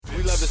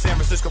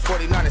Francisco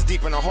 49ers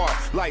deep in the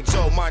heart. Like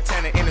Joe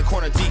Montana in the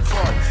corner, D.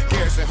 Clark.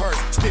 Garrison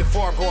Hurst, stiff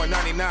farm going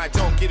 99.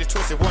 Don't get it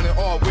twisted, one and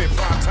all with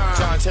prime time.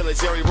 John Taylor,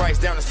 Jerry Rice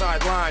down the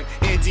sideline.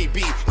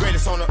 NDB,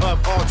 greatest owner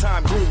of all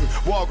time. Gruden,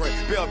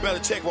 Walgren, Bill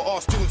Belichick were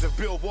all students of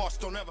Bill Walsh.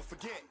 Don't ever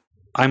forget.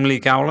 I'm Lee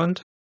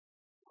Gowland.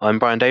 I'm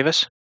Brian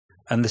Davis.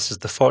 And this is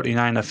the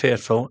 49er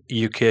Faithful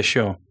UK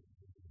show.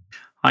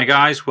 Hi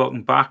guys,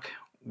 welcome back.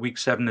 Week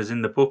 7 is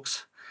in the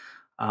books.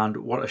 And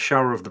what a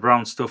shower of the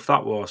brown stuff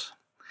that was.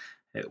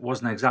 It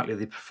wasn't exactly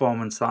the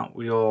performance that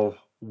we all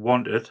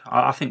wanted.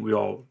 I think we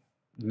all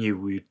knew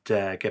we'd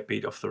get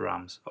beat off the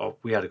Rams. Or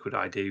we had a good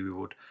idea we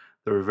would.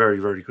 They're a very,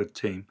 very good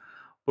team.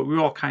 But we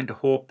all kind of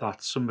hoped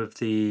that some of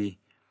the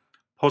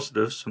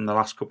positives from the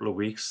last couple of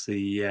weeks,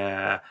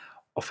 the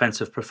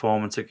offensive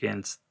performance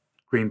against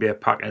Green Bay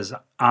Packers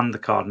and the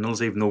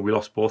Cardinals, even though we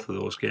lost both of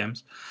those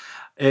games,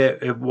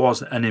 it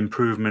was an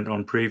improvement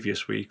on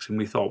previous weeks, and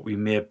we thought we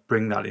may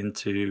bring that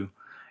into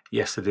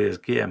yesterday's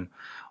game.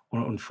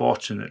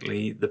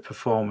 Unfortunately, the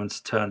performance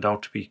turned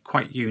out to be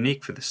quite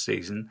unique for this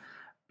season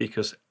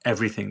because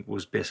everything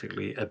was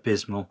basically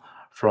abysmal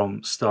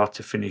from start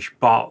to finish,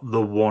 bar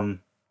the one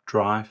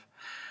drive.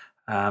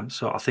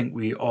 So I think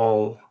we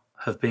all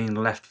have been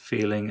left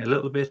feeling a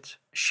little bit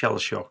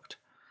shell-shocked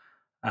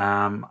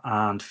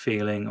and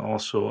feeling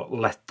also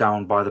let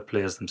down by the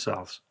players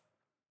themselves.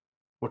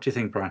 What do you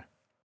think, Brian?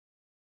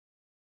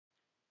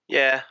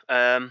 Yeah,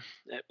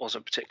 it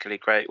wasn't particularly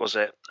great, was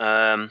it?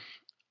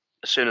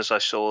 As soon as I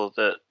saw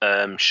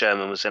that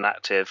Sherman was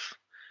inactive,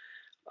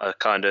 I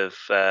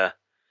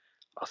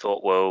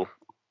thought, well,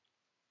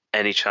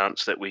 any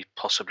chance that we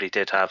possibly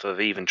did have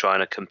of even trying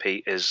to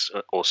compete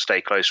or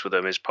stay close with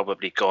them is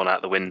probably gone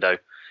out the window.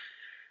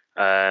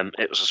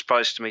 It was a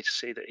surprise to me to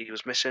see that he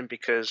was missing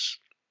because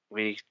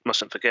we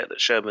mustn't forget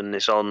that Sherman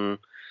is on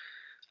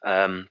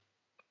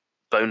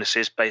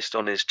bonuses based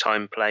on his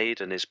time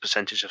played and his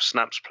percentage of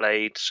snaps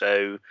played.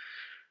 So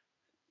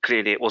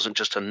clearly it wasn't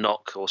just a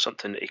knock or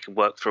something that he can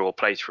work through or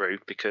play through,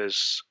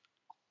 because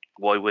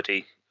why would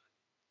he?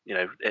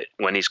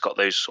 When he's got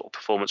those sort of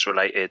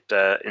performance-related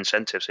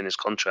incentives in his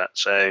contract.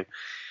 So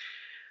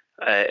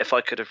if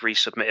I could have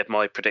resubmitted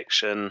my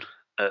prediction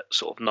at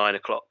sort of 9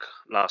 o'clock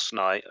last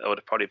night, I would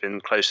have probably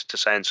been closer to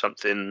saying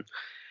something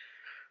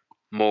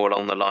more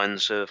along the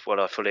lines of what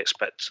I fully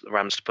expect the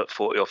Rams to put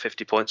 40 or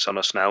 50 points on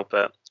us now,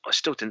 but I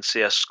still didn't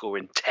see us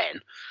scoring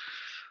 10.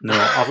 No,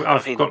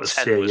 I've got to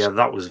say,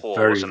 that was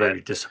very,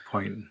 very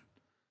disappointing.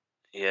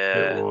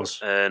 Yeah, it was.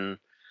 And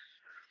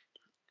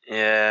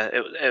yeah,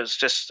 it was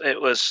just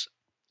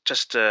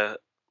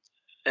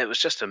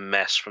a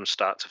mess from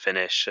start to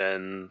finish,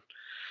 and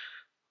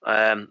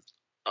I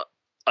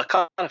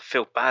kind of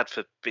feel bad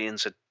for being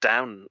so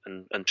down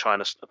and trying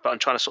to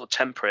sort of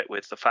temper it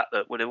with the fact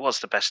that, well, it was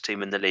the best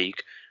team in the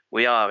league.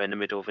 We are in the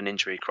middle of an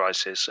injury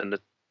crisis, and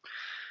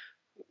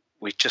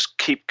we just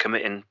keep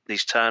committing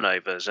these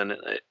turnovers, and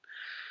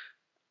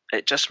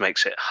it just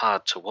makes it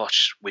hard to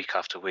watch week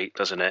after week,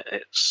 doesn't it?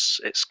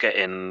 It's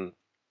getting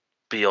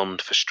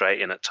beyond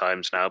frustrating at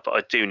times now, but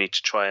I do need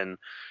to try and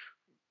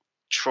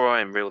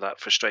reel that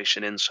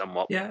frustration in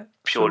somewhat,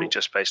 purely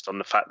just based on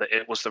the fact that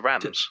it was the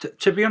Rams.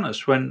 To be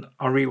honest, when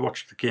I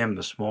rewatched the game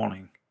this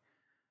morning,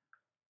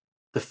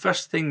 the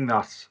first thing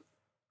that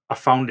I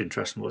found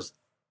interesting was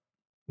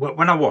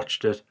when I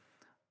watched it,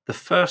 the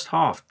first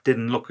half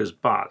didn't look as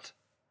bad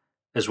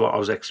as what I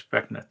was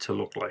expecting it to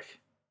look like.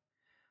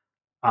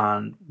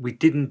 And we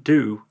didn't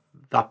do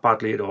that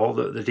badly at all.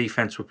 The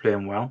defense were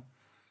playing well.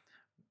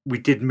 We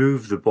did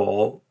move the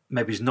ball,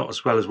 maybe not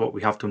as well as what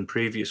we have done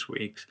previous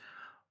weeks,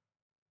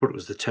 but it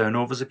was the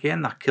turnovers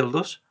again that killed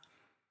us.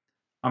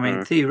 I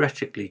mean,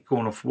 theoretically,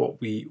 going off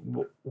what we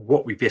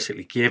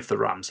basically gave the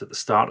Rams at the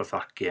start of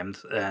that game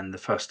in the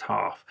first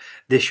half,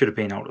 they should have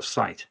been out of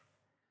sight.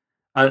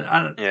 And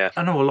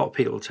I know a lot of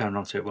people turn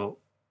around and say, well,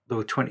 there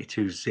were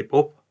 22 zip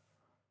up.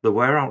 They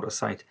were out of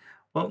sight.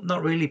 Well,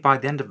 not really. By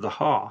the end of the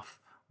half,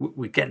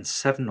 we're getting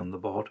 7 on the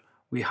board.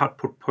 We had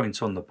put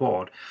points on the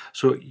board.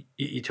 So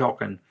you're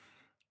talking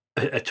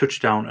a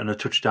touchdown and a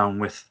touchdown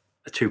with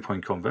a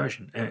 2-point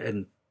conversion.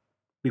 And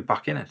we're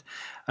back in it.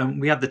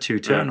 And we had the 2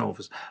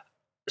 turnovers.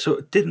 So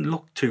it didn't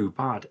look too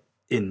bad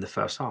in the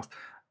first half.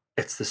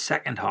 It's the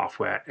second half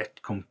where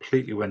it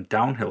completely went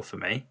downhill for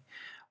me,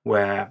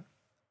 where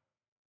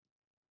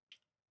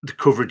the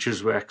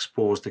coverages were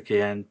exposed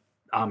again.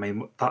 I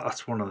mean,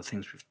 that's one of the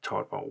things we've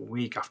talked about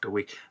week after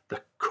week.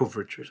 The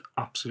coverage was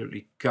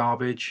absolutely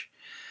garbage.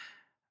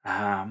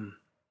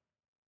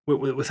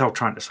 Without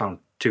trying to sound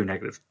too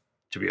negative,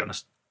 to be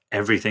honest,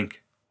 everything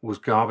was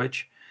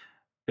garbage.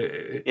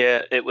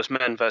 It was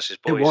men versus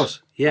boys. It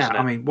was, yeah.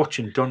 I mean,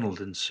 watching Donald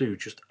and Sue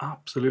just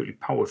absolutely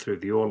power through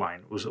the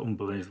O-line was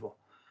unbelievable.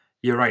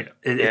 You're right.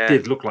 It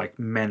did look like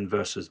men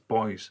versus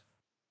boys.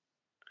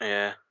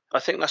 Yeah. I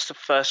think that's the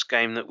first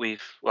game that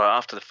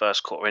after the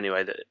first quarter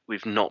anyway, that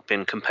we've not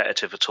been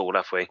competitive at all,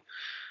 have we?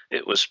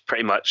 It was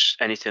pretty much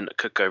anything that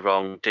could go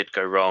wrong did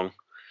go wrong.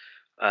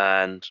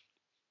 And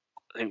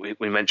I think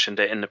we mentioned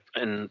it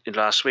in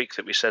last week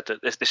that we said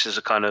that this is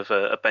a kind of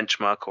a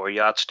benchmark or a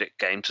yardstick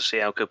game to see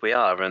how good we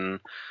are, and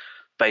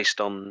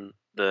based on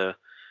the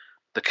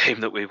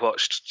game that we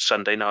watched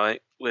Sunday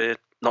night, we're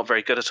not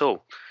very good at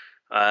all,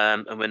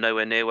 and we're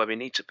nowhere near where we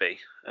need to be.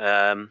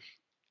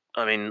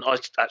 I mean, I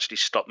actually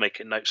stopped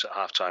making notes at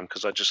halftime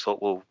because I just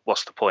thought, well,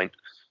 what's the point?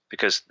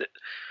 Because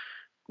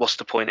what's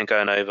the point in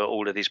going over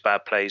all of these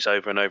bad plays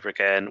over and over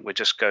again? We're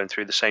just going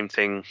through the same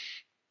thing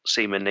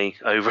seemingly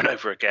over and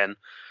over again.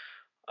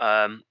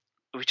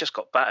 We just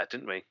got battered,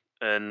 didn't we?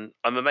 And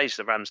I'm amazed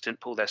the Rams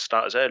didn't pull their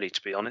starters early,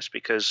 to be honest,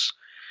 because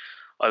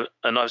I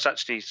was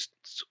actually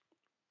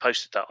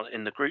posted that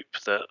in the group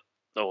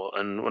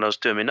and when I was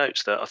doing my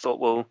notes that I thought,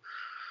 well,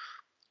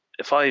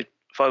 if I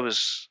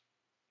was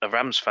a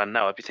Rams fan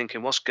now, I'd be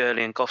thinking, what's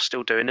Gurley and Goff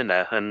still doing in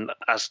there? And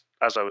as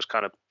I was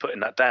kind of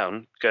putting that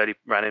down, Gurley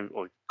ran in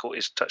or caught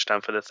his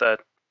touchdown for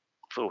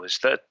his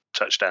third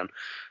touchdown,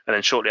 and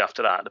then shortly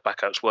after that, the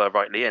backouts were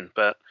rightly in.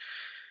 But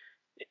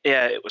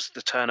yeah, it was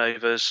the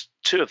turnovers.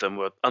 2 of them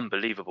were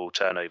unbelievable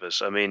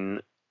turnovers. I mean,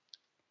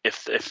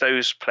 if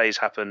those plays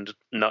happened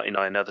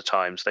 99 other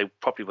times, they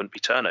probably wouldn't be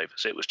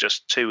turnovers. It was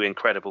just 2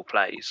 incredible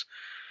plays.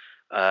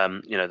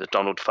 The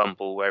Donald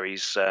fumble where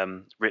he's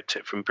ripped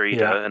it from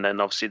Breida, and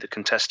then obviously the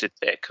contested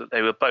pick.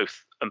 They were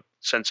both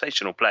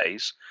sensational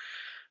plays,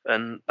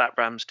 and that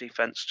Rams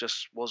defense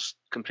just was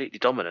completely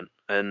dominant.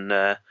 And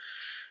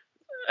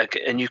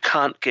you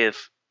can't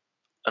give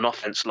an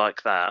offense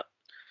like that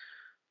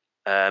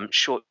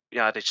short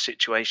yardage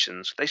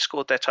situations. They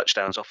scored their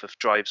touchdowns off of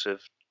drives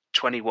of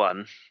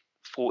 21,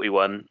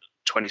 41,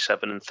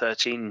 27, and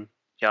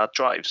 13-yard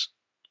drives.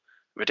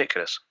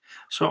 Ridiculous.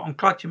 So I'm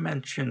glad you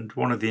mentioned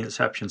one of the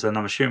interceptions, and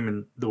I'm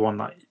assuming the one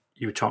that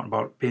you were talking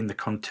about being the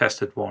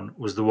contested one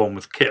was the one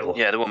with Kittle.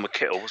 Yeah, the one with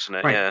Kittle, wasn't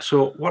it? Right. Yeah.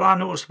 So what I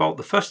noticed about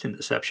the first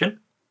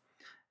interception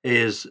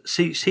is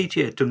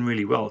CJ had done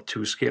really well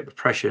to escape the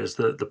pressure as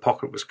the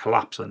pocket was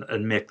collapsing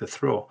and make the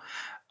throw.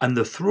 And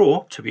the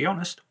throw, to be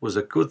honest, was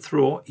a good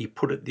throw. He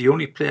put it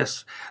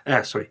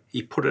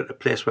he put it a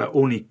place where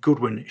only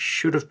Goodwin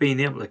should have been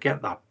able to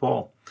get that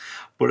ball.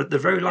 But at the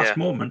very last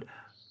moment,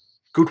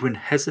 Goodwin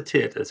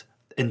hesitated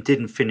and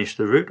didn't finish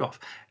the route off.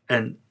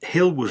 And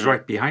Hill was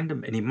right behind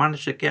him, and he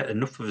managed to get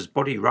enough of his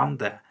body around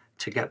there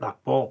to get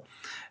that ball.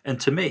 And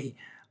to me,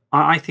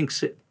 I think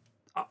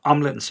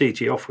I'm letting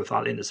CJ off with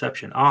that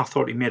interception. I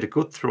thought he made a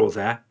good throw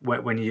there.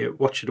 When you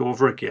watch it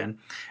over again,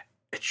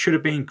 it should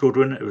have been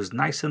Goodwin. It was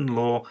nice and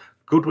low.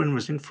 Goodwin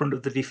was in front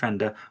of the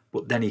defender,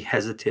 but then he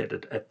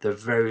hesitated at the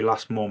very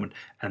last moment,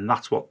 and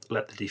that's what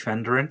let the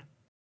defender in.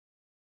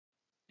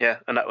 Yeah,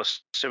 and that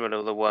was similar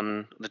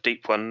to the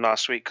deep one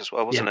last week as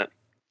well, wasn't it?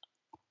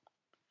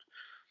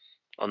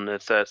 On the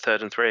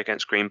third and 3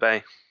 against Green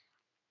Bay.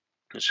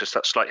 It's just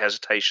that slight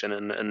hesitation,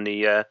 and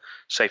the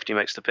safety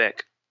makes the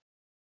pick.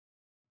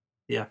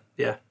 Yeah,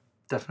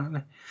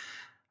 definitely.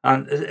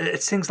 And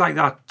it's things like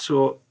that.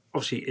 So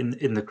obviously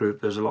in the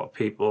group, there's a lot of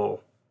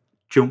people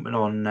jumping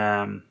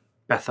on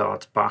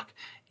Beathard's back.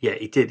 Yeah,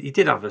 he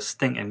did have a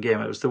stinking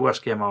game. It was the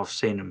worst game I've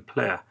seen him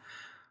play.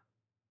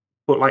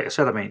 But like I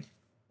said, I mean,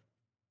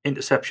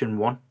 interception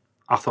 1.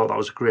 I thought that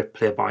was a great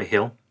play by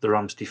Hill, the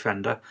Rams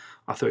defender.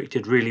 I thought he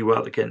did really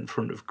well to get in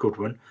front of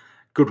Goodwin.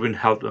 Goodwin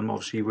helped him,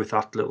 obviously, with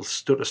that little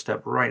stutter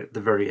step right at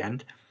the very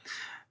end.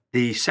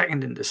 The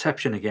second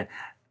interception again.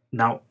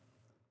 Now,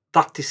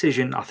 that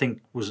decision, I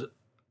think, was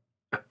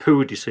a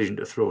poor decision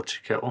to throw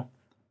to Kittle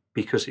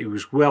because he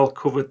was well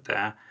covered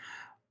there.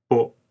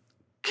 But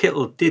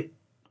Kittle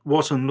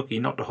was unlucky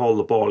not to hold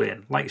the ball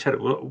in. Like you said,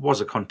 it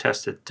was a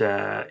contested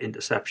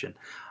interception.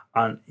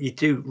 And you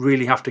do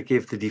really have to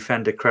give the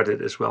defender credit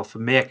as well for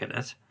making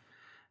it.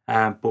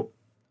 But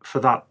for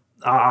that,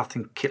 I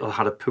think Kittle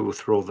had a poor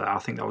throw there. I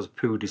think that was a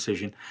poor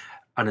decision.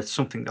 And it's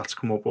something that's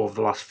come up over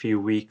the last few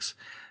weeks,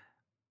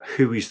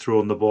 who he's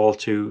thrown the ball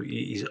to.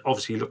 He's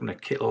obviously looking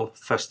at Kittle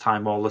first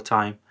time all the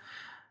time.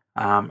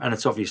 And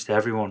it's obvious to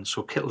everyone.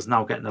 So Kittle's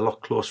now getting a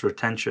lot closer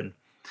attention.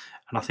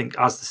 And I think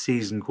as the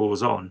season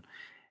goes on,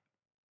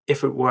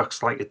 if it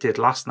works like it did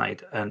last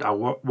night and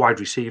our wide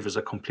receivers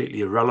are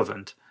completely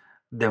irrelevant,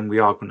 then we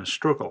are going to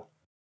struggle.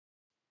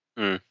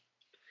 And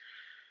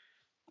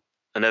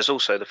there's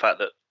also the fact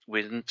that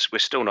we're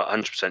still not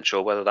 100%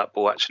 sure whether that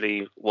ball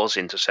actually was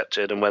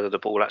intercepted and whether the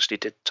ball actually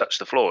did touch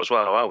the floor as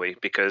well, are we?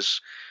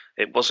 Because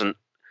it wasn't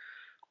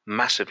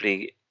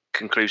massively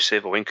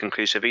conclusive or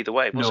inconclusive either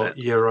way, was it?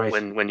 You're right.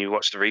 When you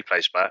watch the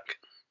replays back,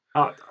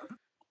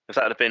 if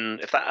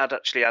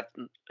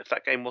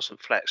that game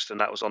wasn't flexed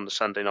and that was on the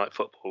Sunday Night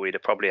Football, we'd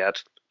have probably had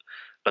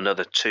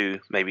another 2,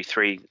 maybe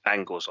 3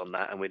 angles on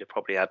that, and we'd have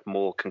probably had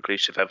more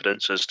conclusive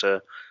evidence as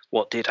to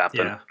what did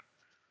happen. Yeah.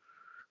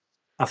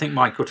 I think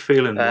my gut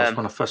feeling was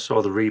when I first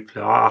saw the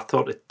replay, I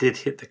thought it did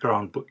hit the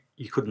ground, but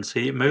you couldn't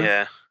see it move.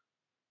 Yeah.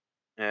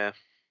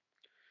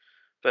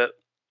 But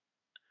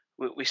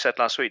we said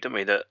last week, didn't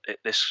we, that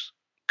this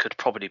could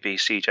probably be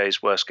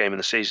CJ's worst game in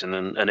the season,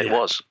 and it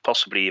was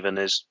possibly even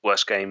his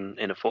worst game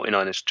in a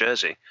 49ers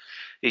jersey.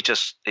 He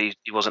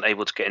wasn't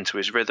able to get into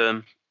his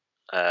rhythm.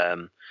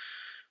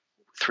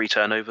 3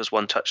 turnovers,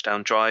 1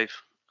 touchdown drive.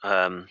 We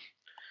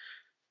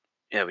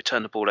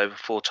turned the ball over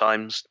 4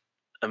 times.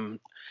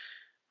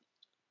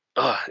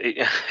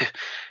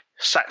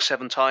 Sacked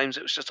 7 times.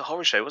 It was just a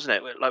horror show,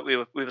 wasn't it? Like we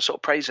were sort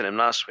of praising him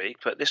last week,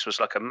 but this was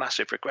like a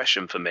massive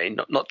regression for me.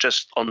 Not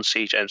just on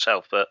CJ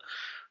himself, but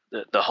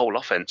the whole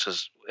offense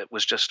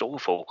was just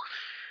awful.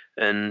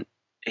 And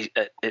he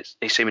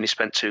seemingly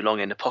spent too long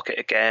in the pocket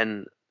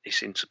again. He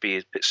seemed to be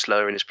a bit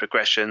slower in his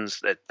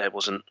progressions. There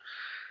wasn't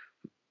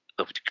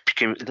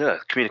the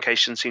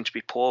communication seemed to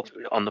be poor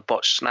on the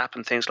botched snap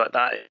and things like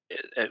that.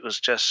 It was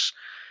just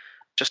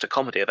a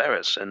comedy of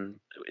errors, and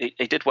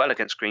he did well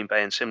against Green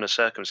Bay in similar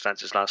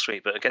circumstances last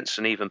week, but against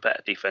an even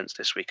better defense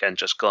this weekend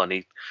just gone,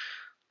 he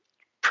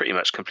pretty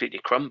much completely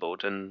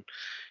crumbled. And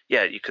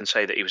yeah, you can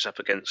say that he was up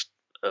against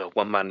a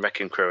one-man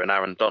wrecking crew and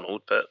Aaron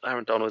Donald, but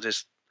Aaron Donald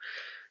is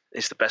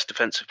the best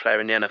defensive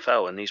player in the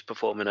NFL, and he's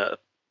performing at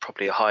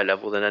probably a higher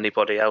level than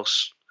anybody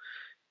else,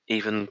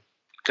 even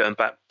going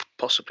back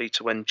possibly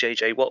to when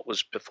JJ Watt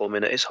was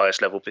performing at his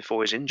highest level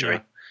before his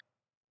injury.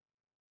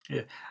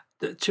 Yeah.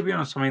 To be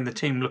honest, I mean, the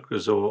team looked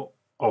as though,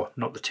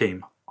 not the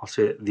team, I'll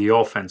say the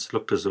offense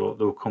looked as though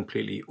they were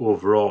completely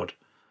overawed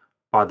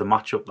by the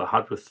matchup they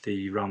had with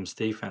the Rams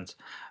defense.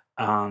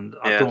 And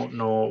I don't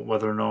know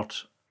whether or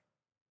not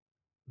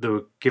they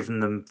were giving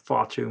them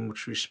far too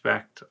much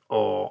respect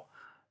or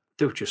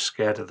they were just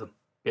scared of them,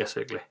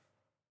 basically.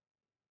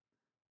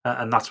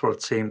 And that's what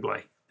it seemed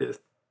like. They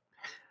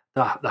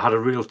had a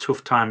real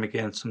tough time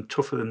against them,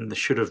 tougher than they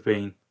should have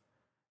been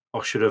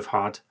or should have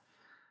had.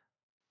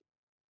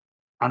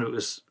 And it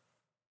was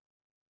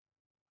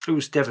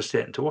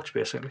devastating to watch,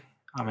 basically.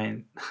 I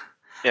mean,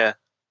 yeah.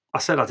 I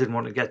said I didn't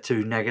want to get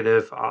too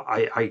negative.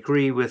 I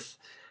agree with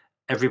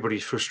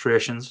everybody's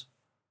frustrations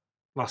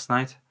last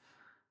night.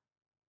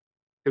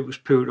 It was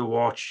poor to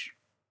watch.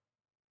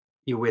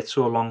 You wait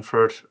so long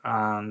for it,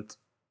 and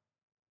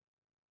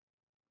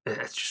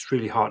it's just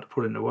really hard to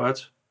put into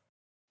words.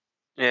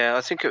 Yeah,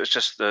 I think it was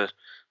just the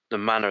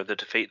manner of the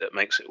defeat that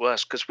makes it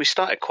worse, because we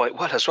started quite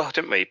well as well,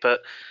 didn't we?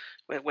 But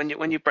when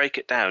you break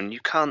it down, you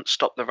can't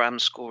stop the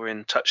Rams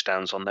scoring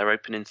touchdowns on their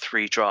opening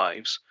 3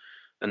 drives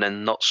and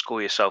then not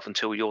score yourself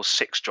until your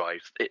 6th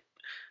drive.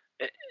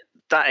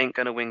 That ain't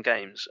going to win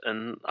games.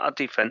 And our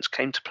defense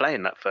came to play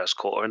in that first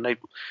quarter, and they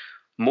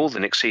more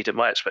than exceeded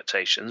my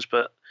expectations,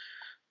 but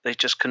they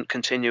just couldn't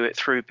continue it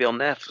through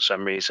beyond there for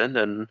some reason.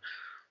 And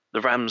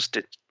the Rams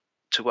did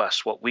to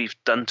us what we've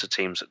done to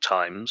teams at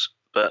times,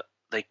 but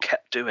they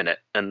kept doing it,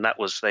 and that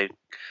was they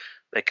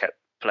kept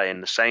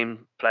playing the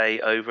same play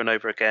over and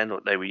over again,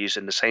 or they were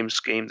using the same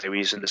scheme, they were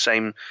using the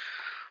same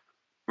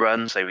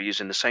runs, they were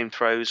using the same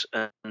throws,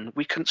 and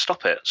we couldn't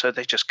stop it. So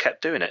they just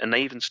kept doing it, and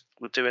they even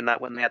were doing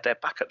that when they had their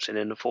backups in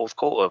the 4th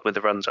quarter with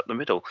the runs up the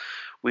middle.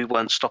 We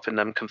weren't stopping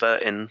them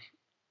converting,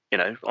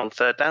 on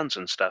 3rd downs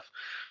and stuff.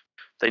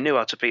 They knew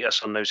how to beat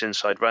us on those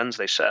inside runs.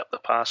 They set up the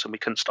pass, and we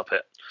couldn't stop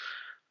it.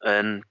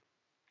 And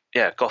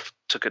yeah, Goff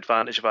took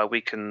advantage of our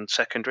weakened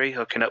secondary,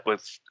 hooking up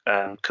with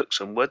Cooks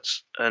and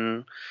Woods,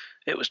 and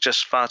it was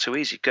just far too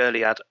easy.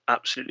 Gurley had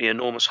absolutely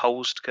enormous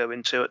holes to go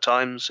into at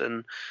times,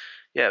 and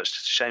yeah, it was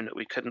just a shame that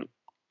we couldn't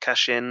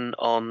cash in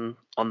on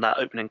that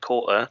opening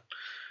quarter.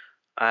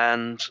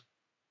 And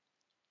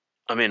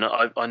I mean,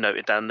 I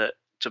noted down that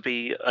to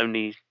be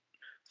only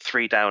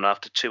 3 down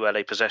after 2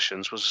 LA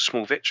possessions was a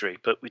small victory,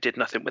 but we did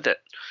nothing with it.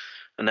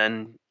 And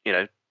then,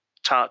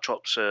 Tart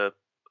drops a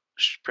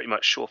pretty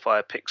much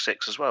surefire pick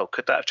 6 as well.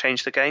 Could that have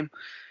changed the game?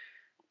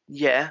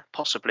 Yeah,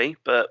 possibly,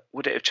 but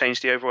would it have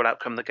changed the overall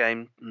outcome of the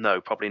game?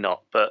 No, probably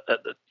not. But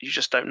you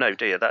just don't know,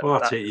 do you?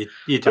 That's it.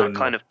 You don't that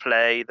kind of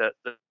play that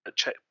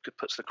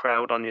puts the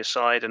crowd on your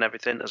side and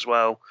everything as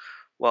well.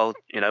 Well,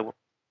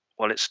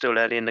 while it's still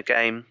early in the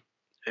game,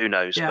 who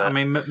knows? Yeah, but I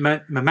mean,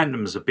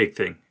 momentum is a big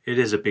thing. It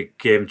is a big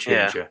game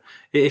changer.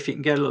 Yeah. If you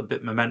can get a little bit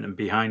of momentum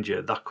behind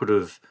you, that could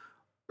have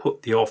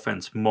put the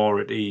offense more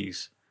at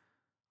ease.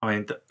 I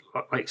mean,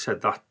 like I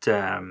said, that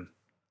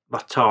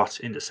Tart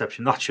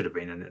interception, that should have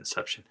been an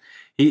interception.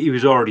 He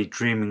was already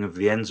dreaming of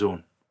the end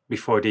zone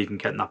before he'd even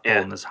getting that ball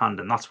in his hand,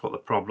 and that's what the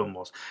problem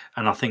was.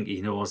 And I think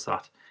he knows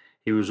that.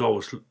 He was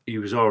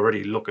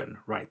already looking,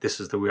 right, this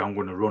is the way I'm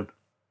going to run.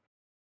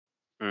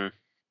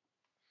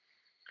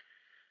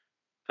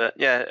 But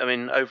yeah, I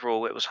mean,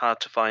 overall, it was hard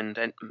to find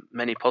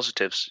many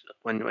positives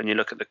when you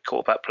look at the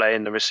quarterback play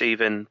and the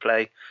receiving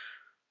play.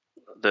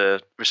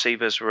 The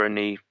receivers were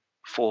only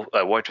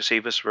wide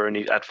receivers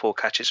had 4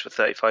 catches for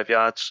 35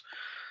 yards.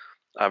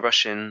 Our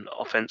rushing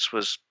offense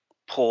was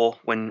poor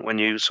when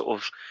you sort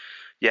of,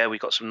 we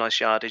got some nice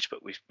yardage,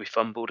 but we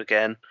fumbled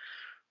again.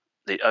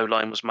 The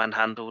O-line was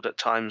manhandled at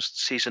times,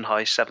 season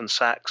high 7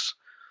 sacks.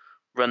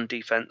 Run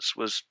defense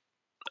was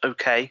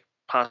okay.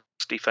 Pass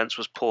defense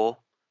was poor.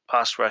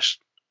 Pass rush,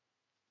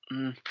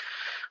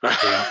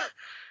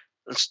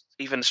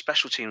 even the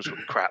special teams were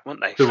crap,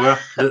 weren't they? They were.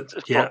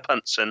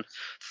 Punts and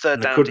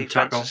 3rd down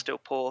defense is still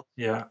poor.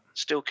 Yeah.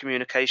 Still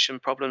communication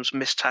problems,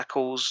 missed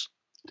tackles.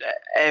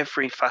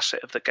 Every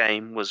facet of the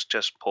game was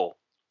just poor,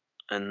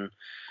 and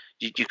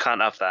you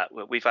can't have that.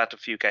 We've had a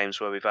few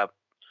games where we've had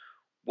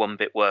one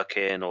bit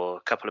working or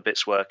a couple of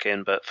bits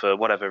working, but for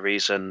whatever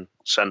reason,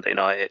 Sunday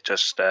night it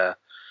just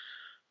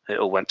it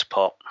all went to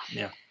pot.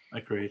 Yeah,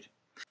 agreed.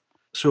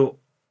 So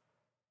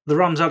the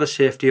Rams had a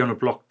safety on a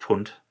blocked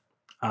punt,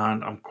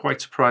 and I'm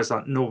quite surprised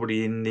that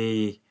nobody in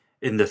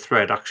the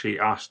thread actually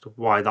asked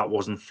why that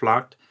wasn't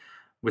flagged,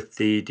 with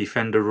the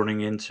defender running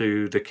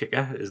into the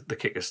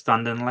kicker's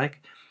standing leg.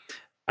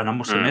 And I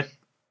must admit,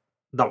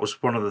 that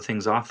was one of the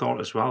things I thought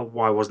as well.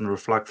 Why wasn't there a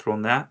flag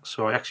thrown there?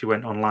 So I actually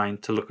went online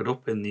to look it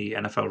up in the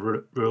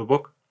NFL rule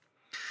book.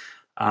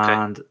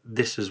 And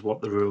this is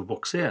what the rule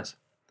book says.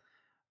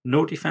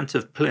 No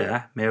defensive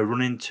player may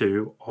run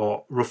into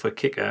or rough a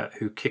kicker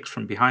who kicks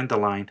from behind the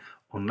line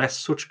unless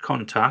such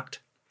contact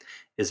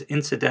is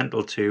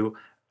incidental to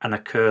and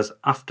occurs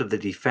after the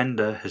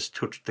defender has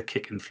touched the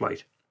kick in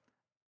flight.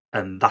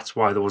 And that's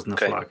why there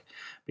wasn't a flag,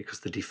 because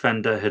the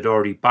defender had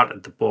already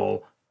batted the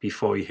ball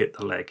before he hit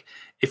the leg.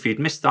 If he'd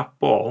missed that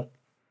ball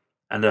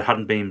and it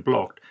hadn't been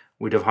blocked,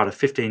 we'd have had a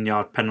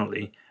 15-yard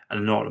penalty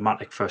and an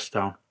automatic first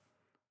down.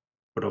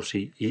 But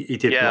obviously, he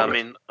did. Yeah, I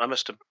mean, I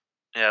must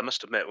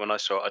admit, when I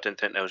saw it, I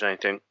didn't think there was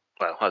anything.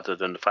 Well, other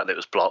than the fact that it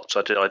was blocked,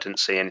 I didn't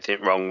see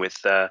anything wrong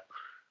with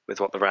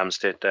what the Rams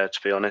did there. To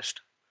be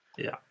honest.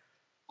 Yeah.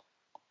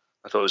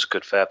 I thought it was a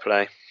good fair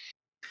play.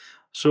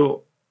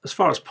 So, as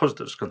far as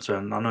positives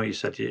concerned, I know you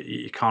said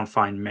you can't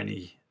find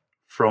many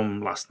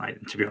from last night,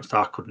 and to be honest,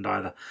 I couldn't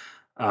either.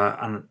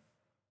 And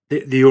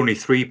the only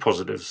three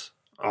positives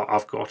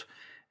I've got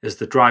is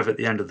the drive at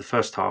the end of the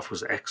first half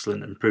was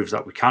excellent and proves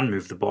that we can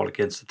move the ball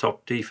against the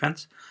top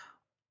defense.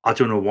 I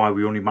don't know why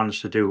we only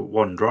managed to do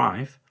one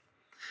drive.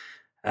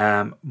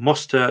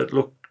 Mostert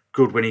looked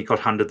good when he got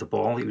handed the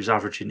ball. He was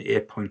averaging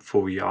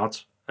 8.4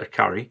 yards a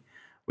carry,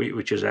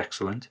 which is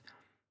excellent.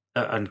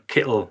 And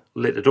Kittle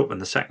lit it up in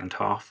the second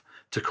half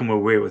to come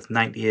away with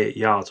 98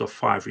 yards off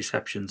 5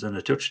 receptions and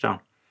a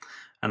touchdown.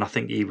 And I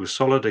think he was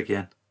solid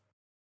again.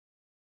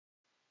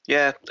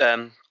 Yeah,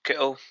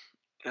 Kittle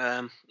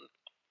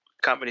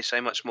can't really say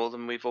much more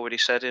than we've already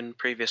said in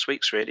previous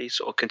weeks, really.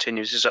 Sort of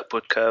continues his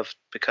upward curve,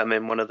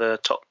 becoming one of the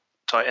top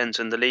tight ends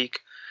in the league.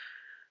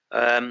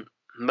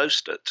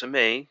 Mostert, to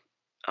me,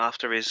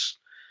 after his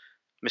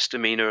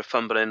misdemeanor of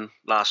fumbling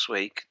last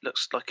week,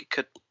 looks like he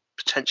could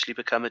potentially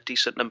become a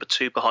decent number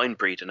 2 behind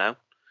Breida now.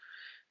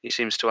 He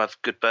seems to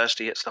have good burst.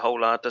 He hits the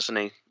hole hard, doesn't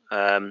he?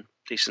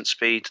 Decent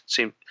speed.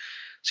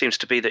 Seems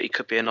to be that he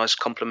could be a nice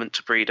complement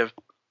to Breida,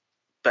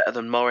 better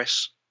than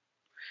Morris.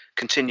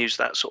 Continues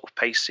that sort of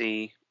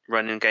pacey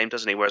running game,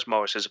 doesn't he? Whereas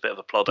Morris is a bit of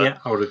a plodder. Yeah,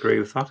 I would agree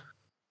with that.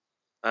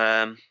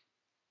 I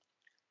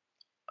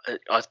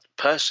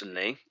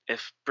personally,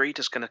 if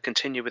Breida's going to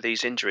continue with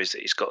these injuries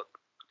that he's got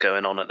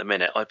going on at the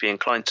minute, I'd be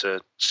inclined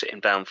to sit him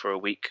down for a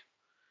week,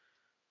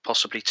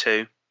 possibly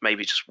 2,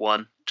 maybe just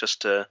 1,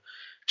 just to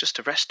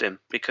rest him,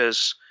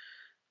 because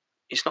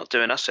he's not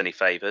doing us any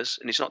favours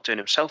and he's not doing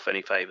himself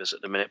any favours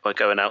at the minute by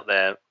going out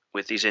there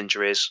with these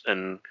injuries.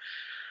 And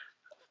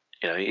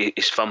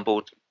he's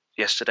fumbled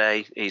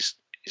yesterday. He's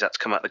had to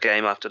come out the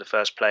game after the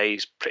first play.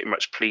 He's pretty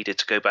much pleaded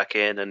to go back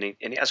in, and he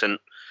hasn't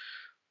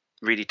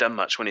really done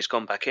much when he's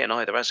gone back in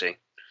either, has he?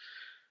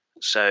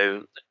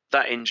 So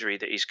that injury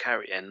that he's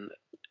carrying,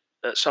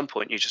 at some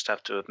point you just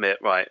have to admit,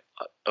 right,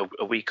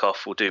 a week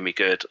off will do me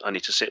good. I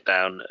need to sit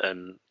down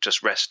and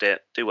just rest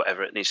it, do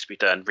whatever it needs to be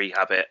done,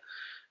 rehab it,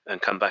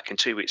 and come back in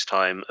 2 weeks'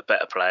 time a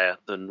better player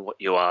than what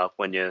you are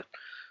when you're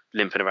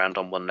limping around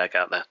on one leg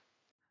out there.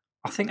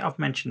 I think I've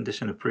mentioned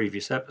this in a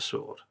previous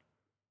episode.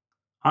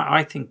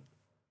 I think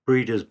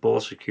Breida's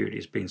ball security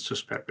has been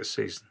suspect this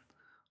season.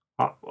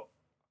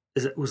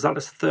 Was that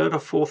his 3rd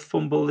or 4th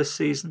fumble this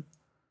season?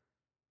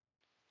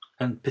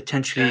 And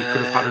potentially he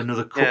could have had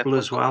another couple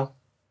as well.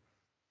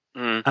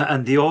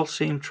 And they all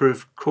seem to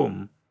have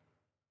come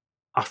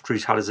after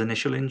he's had his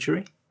initial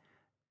injury.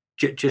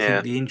 Do you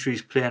think the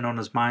injury's playing on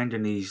his mind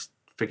and he's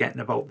forgetting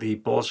about the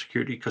ball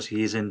security because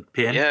he is in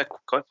pain? Yeah,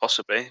 quite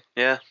possibly.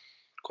 Yeah,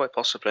 quite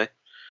possibly.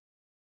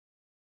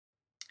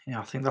 Yeah,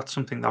 I think that's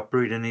something that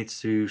Breida needs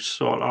to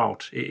sort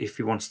out if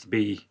he wants to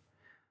be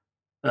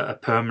a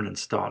permanent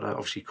starter.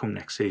 Obviously, come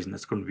next season,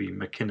 it's going to be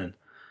McKinnon.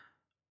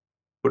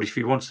 But if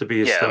he wants to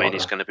be a starter... I mean,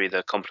 he's going to be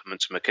the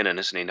complement to McKinnon,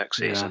 isn't he, next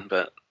season?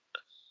 But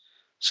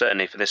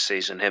certainly for this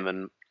season, him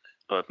and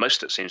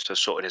Mostert seems to have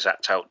sorted his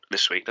act out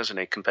this week, doesn't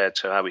he, compared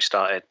to how he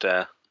started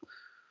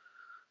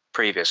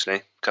previously,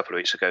 a couple of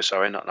weeks ago,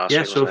 sorry, not last week,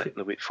 wasn't it?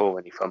 The week before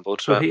when he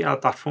fumbled. So he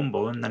had that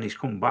fumble and then he's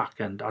come back,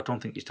 and I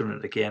don't think he's done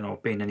it again or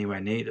been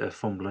anywhere near to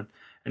fumbling,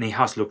 and he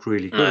has looked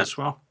really good as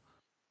well.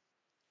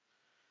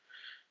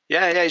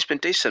 Yeah, he's been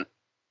decent.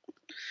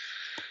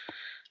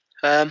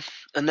 And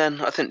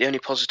then I think the only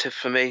positive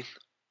for me,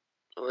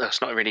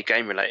 it's not really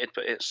game related,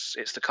 but it's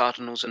the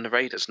Cardinals and the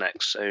Raiders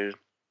next. So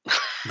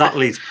that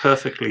leads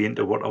perfectly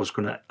into what I was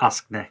going to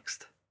ask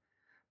next,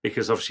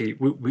 because obviously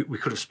we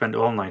could have spent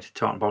all night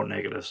talking about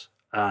negatives,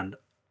 and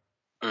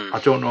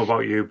I don't know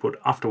about you, but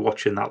after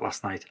watching that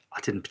last night,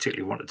 I didn't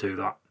particularly want to do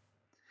that,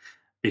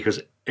 because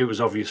it was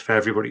obvious for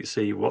everybody to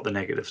see what the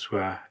negatives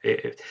were.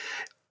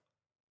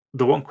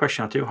 The one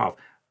question I do have,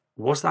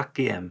 was that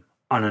game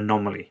an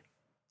anomaly?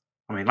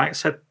 I mean, like I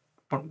said,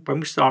 when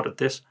we started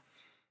this,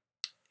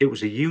 it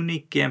was a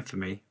unique game for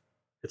me.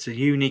 It's a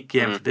unique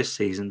game for this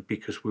season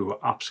because we were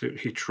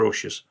absolutely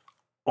atrocious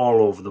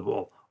all over the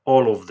ball,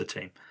 all over the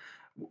team.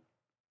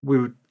 We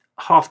were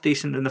half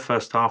decent in the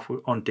first half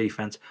on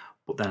defense,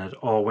 but then it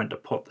all went to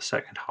pot the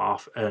second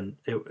half. And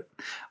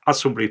as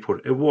somebody put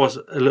it, it was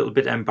a little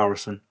bit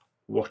embarrassing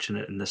watching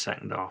it in the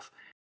second half.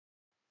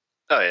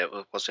 Oh, yeah,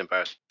 it was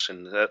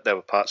embarrassing. There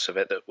were parts of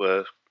it that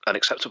were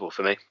unacceptable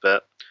for me,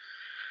 but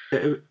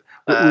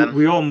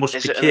we almost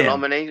is it an became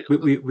anomaly?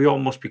 we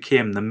almost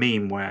became the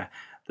meme where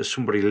there's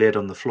somebody laid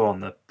on the floor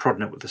and they're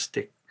prodding it with a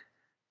stick.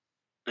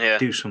 Yeah,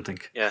 Do something.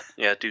 Yeah,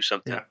 do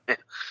something. Yeah.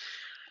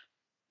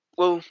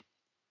 Well,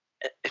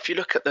 if you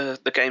look at the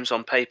games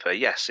on paper,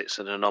 yes, it's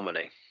an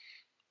anomaly.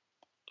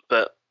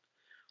 But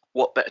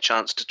what better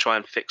chance to try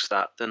and fix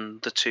that than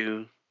the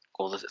 2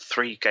 or the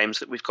 3 games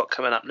that we've got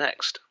coming up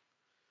next?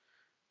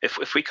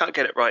 If we can't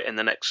get it right in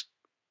the next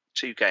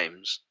 2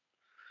 games,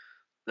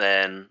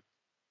 then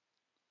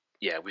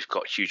yeah, we've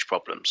got huge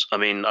problems. I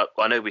mean,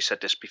 I know we said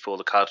this before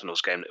the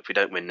Cardinals game, that if we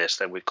don't win this,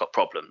 then we've got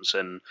problems.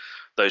 And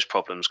those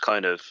problems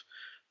kind of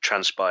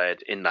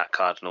transpired in that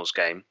Cardinals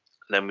game.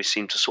 And then we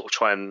seem to sort of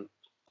try and,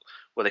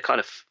 well, they kind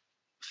of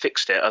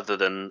fixed it other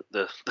than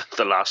the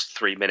last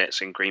 3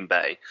 minutes in Green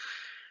Bay.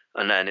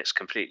 And then it's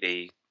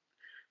completely,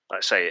 like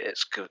I say,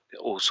 it's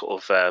all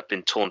sort of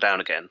been torn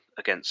down again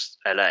against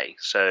LA.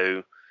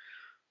 So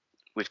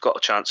we've got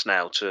a chance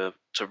now to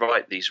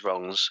right these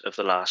wrongs of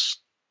the last,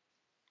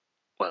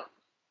 well,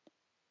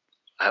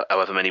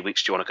 however many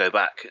weeks do you want to go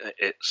back.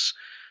 It's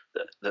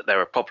that there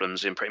are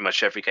problems in pretty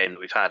much every game that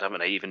we've had, haven't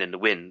they? Even in the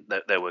win,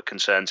 there were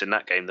concerns in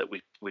that game that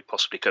we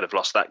possibly could have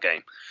lost that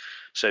game.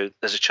 So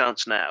there's a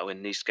chance now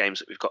in these games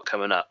that we've got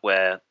coming up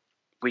where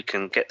we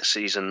can get the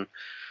season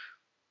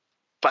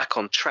back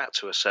on track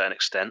to a certain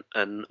extent.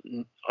 And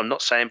I'm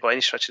not saying by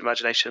any stretch of the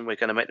imagination we're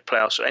going to make the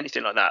playoffs or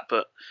anything like that,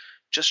 but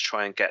just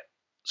try and get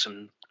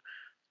some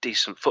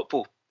decent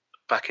football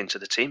back into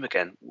the team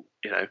again.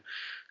 You know,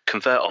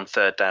 convert on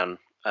third down.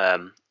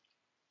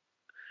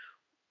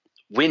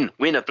 Win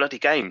a bloody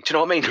game. Do you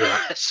know what I mean?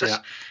 Yeah.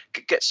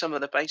 Get some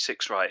of the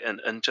basics right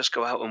and just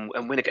go out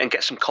and win again and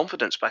get some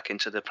confidence back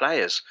into the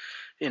players.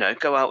 You know,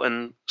 go out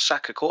and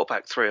sack a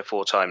quarterback 3 or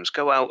 4 times.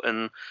 Go out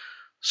and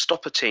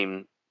stop a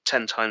team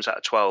 10 times out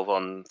of 12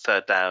 on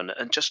third down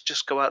and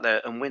just go out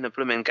there and win a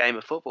blooming game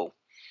of football.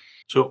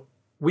 So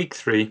week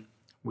 3,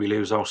 we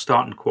lose our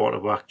starting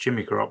quarterback,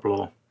 Jimmy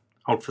Garoppolo,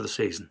 out for the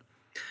season.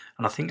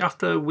 And I think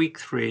after week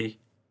 3,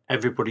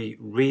 everybody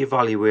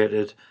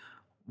reevaluated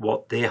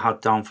what they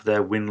had down for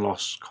their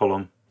win-loss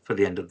column for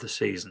the end of the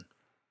season.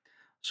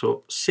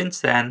 So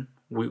since then,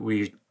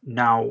 we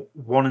now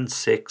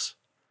 1-6.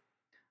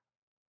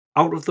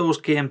 Out of those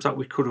games that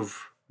we could have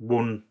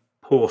won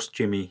post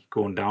Jimmy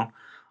going down,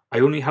 I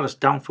only had us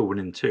down for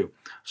winning 2.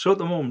 So at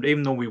the moment,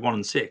 even though we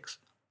 1-6,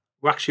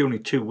 we're actually only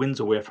 2 wins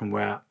away from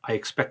where I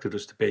expected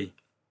us to be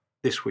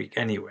this week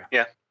anyway.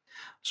 Yeah.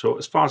 So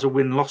as far as a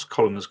win-loss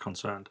column is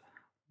concerned,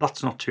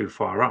 that's not too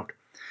far out.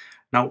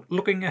 Now,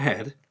 looking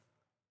ahead,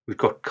 we've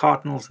got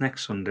Cardinals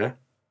next Sunday.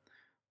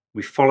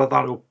 We follow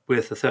that up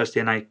with a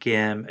Thursday night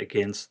game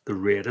against the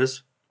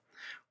Raiders.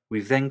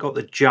 We've then got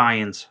the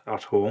Giants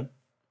at home,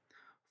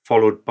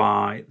 followed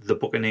by the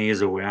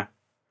Buccaneers away.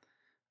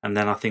 And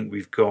then I think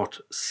we've got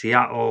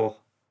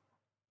Seattle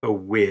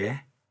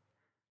away.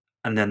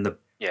 And then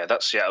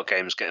that Seattle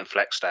game's getting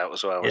flexed out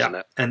as well, isn't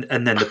it?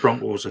 And then the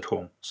Broncos at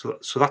home. So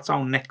that's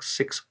our next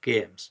 6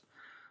 games.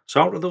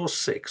 So out of those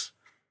 6,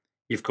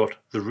 you've got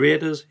the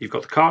Raiders, you've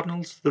got the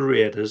Cardinals, the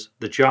Raiders,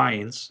 the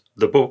Giants,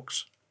 the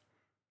Bucs,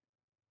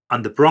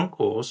 and the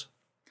Broncos.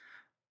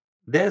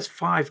 There's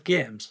 5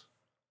 games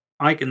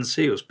I can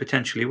see us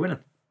potentially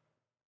winning.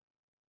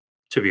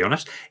 To be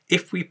honest,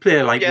 if we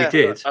play like we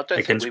did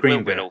against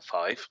Green Bay, win all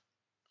 5.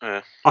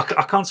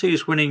 I can't see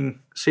us winning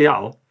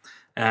Seattle.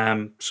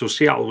 So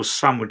Seattle was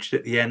sandwiched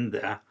at the end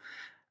there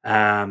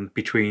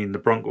between the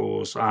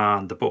Broncos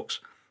and the Bucs.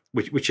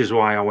 Which is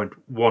why I went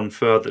one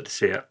further to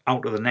say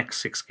out of the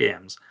next 6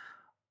 games,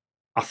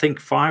 I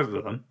think 5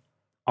 of them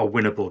are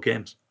winnable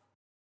games.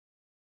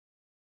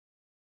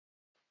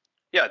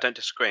 Yeah, I don't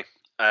disagree.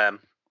 And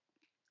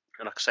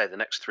like I say, the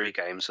next 3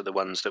 games are the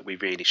ones that we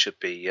really should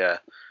be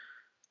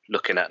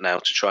looking at now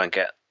to try and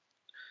get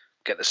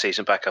the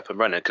season back up and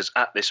running. Because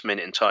at this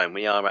minute in time,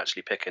 we are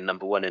actually picking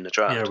number 1 in the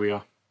draft. Yeah, we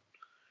are.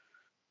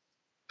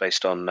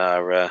 Based on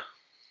our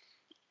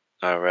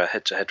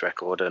head-to-head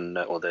record and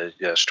or the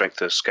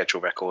strength of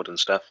schedule record and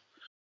stuff.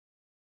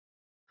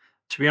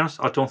 To be honest,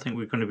 I don't think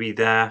we're going to be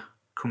there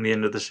come the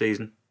end of the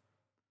season.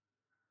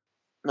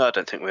 No, I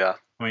don't think we are.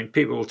 I mean,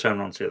 people will turn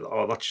around and say,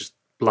 "Oh, that's just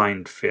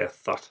blind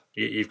faith that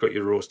you've got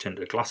your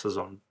rose-tinted glasses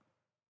on,"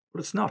 but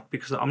it's not,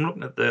 because I'm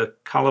looking at the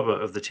caliber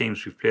of the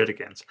teams we've played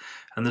against,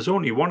 and there's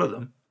only one of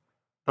them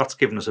that's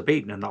given us a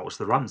beating, and that was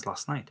the Rams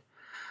last night.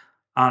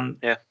 And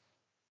yeah.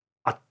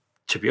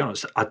 To be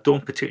honest, I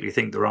don't particularly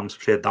think the Rams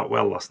played that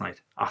well last night.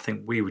 I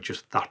think we were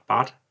just that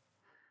bad.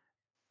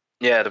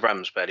 Yeah, the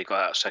Rams barely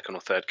got out of second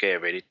or third gear,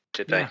 really,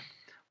 did they? Yeah.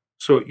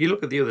 So you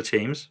look at the other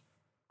teams,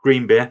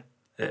 Green Bay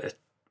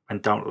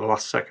went down to the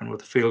last second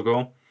with a field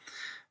goal.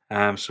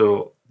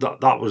 So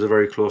that was a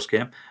very close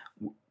game.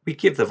 We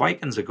give the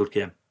Vikings a good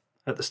game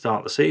at the start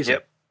of the season.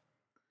 Yep.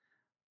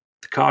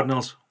 The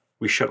Cardinals,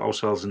 we shot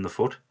ourselves in the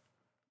foot.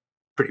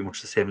 Pretty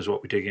much the same as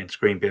what we did against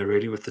Green Bay,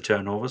 really, with the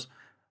turnovers.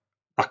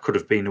 That could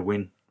have been a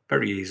win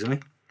very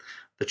easily.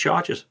 The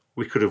Chargers,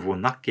 we could have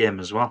won that game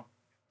as well.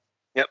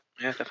 Yep,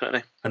 yeah,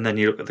 definitely. And then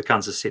you look at the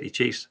Kansas City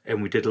Chiefs,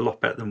 and we did a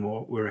lot better than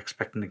what we were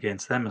expecting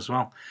against them as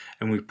well.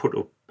 And we put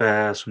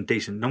up some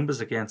decent numbers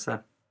against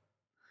them.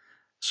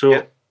 So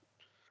Yeah.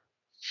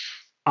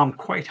 I'm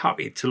quite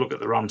happy to look at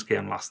the Rams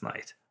game last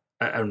night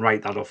and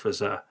write that off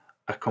as a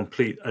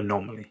complete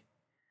anomaly.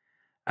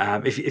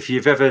 If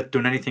you've ever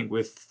done anything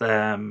with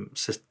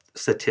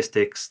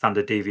statistics,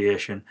 standard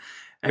deviation,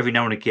 every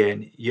now and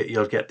again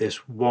you'll get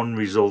this one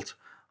result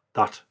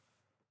that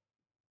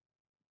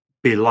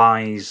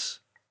belies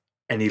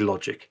any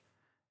logic.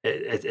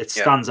 It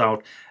stands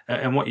out.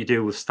 And what you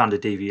do with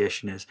standard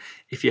deviation is,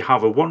 if you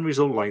have a one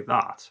result like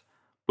that,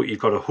 but you've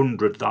got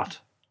 100 that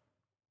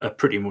are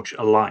pretty much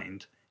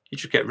aligned, you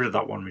just get rid of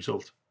that one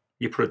result.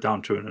 You put it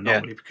down to an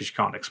anomaly because you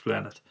can't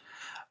explain it.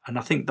 And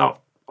I think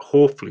that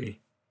hopefully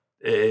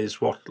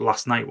is what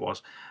last night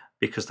was,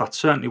 because that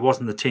certainly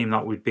wasn't the team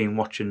that we'd been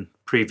watching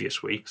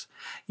previous weeks.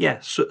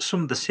 Yeah, so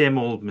some of the same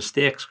old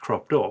mistakes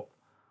cropped up,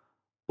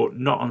 but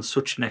not on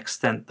such an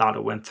extent that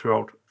it went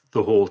throughout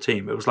the whole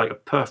team. It was like a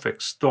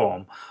perfect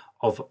storm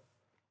of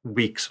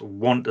weeks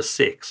 1 to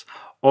 6.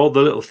 All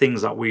the little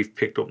things that we've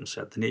picked up and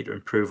said, they need to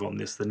improve on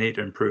this, they need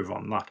to improve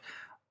on that,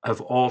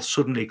 have all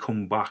suddenly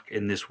come back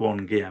in this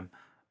one game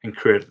and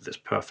created this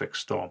perfect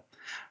storm.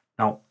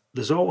 Now,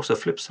 there's always a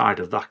flip side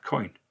of that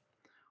coin.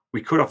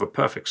 We could have a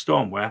perfect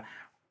storm where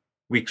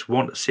weeks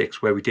 1 to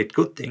 6, where we did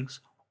good things,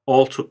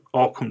 all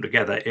come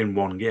together in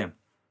one game,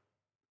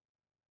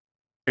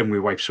 and we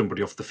wipe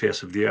somebody off the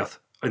face of the earth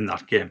in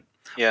that game.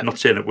 Yeah. I'm not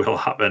saying it will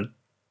happen,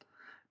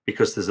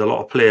 because there's a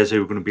lot of players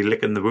who are going to be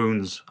licking the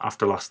wounds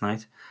after last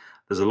night.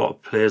 There's a lot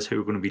of players who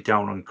are going to be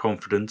down on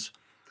confidence.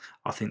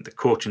 I think the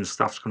coaching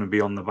staff's going to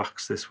be on the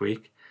backs this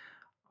week.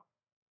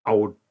 I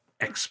would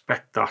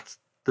expect that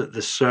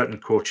the certain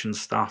coaching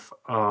staff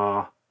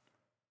are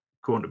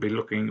going to be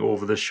looking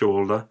over their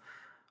shoulder,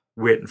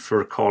 waiting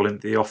for a call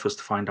into the office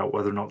to find out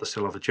whether or not they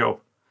still have a job.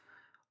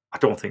 I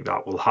don't think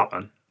that will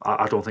happen.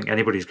 I don't think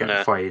anybody's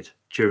getting fired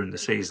during the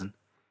season.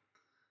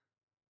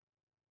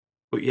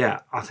 But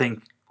yeah, I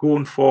think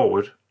going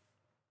forward,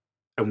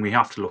 and we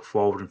have to look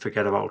forward and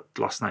forget about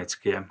last night's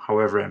game,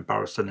 however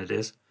embarrassing it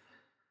is,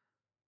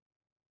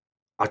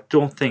 I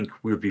don't think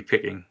we'll be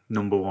picking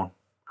number 1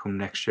 come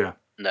next year.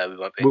 No, we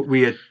won't be.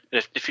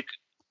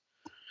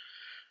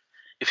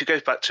 If you go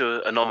back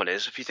to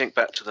anomalies, if you think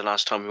back to the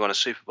last time we won a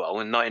Super Bowl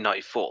in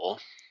 1994,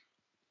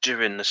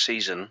 during the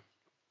season,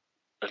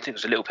 I think it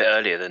was a little bit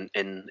earlier than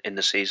in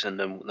the season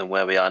than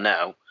where we are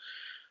now,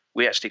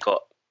 we actually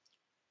got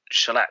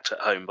shellacked at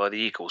home by the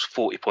Eagles,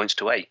 40 points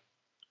to 8.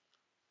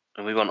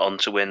 And we went on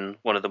to win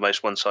one of the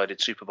most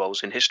one-sided Super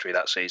Bowls in history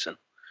that season.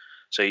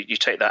 So you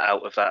take that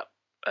out of that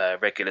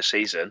regular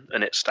season,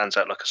 and it stands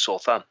out like a sore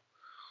thumb.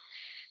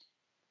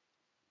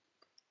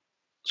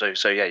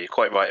 So yeah, you're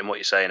quite right in what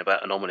you're saying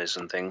about anomalies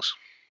and things.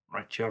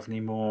 Right, do you have any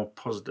more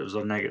positives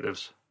or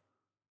negatives?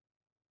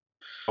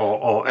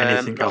 Or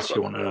anything else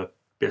you want to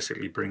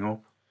basically bring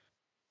up?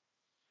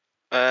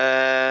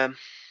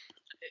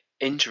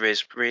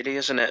 Injuries, really,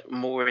 isn't it?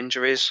 More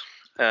injuries.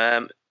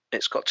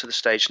 It's got to the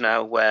stage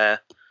now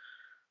where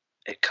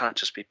it can't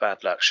just be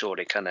bad luck,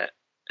 surely, can it?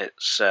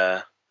 It's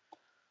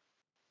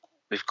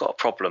we've got a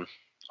problem,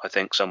 I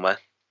think, somewhere.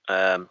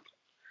 I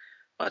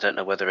don't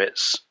know whether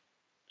it's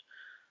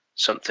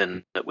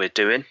something that we're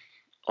doing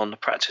on the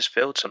practice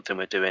field, something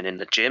we're doing in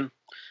the gym,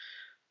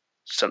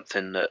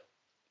 something that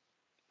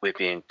we're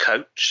being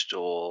coached,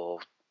 or,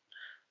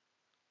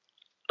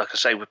 like I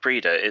say, with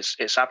Breida,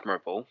 it's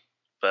admirable,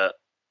 but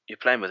you're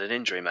playing with an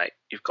injury, mate.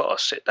 You've got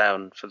to sit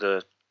down for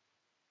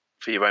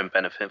your own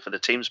benefit, for the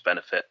team's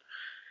benefit.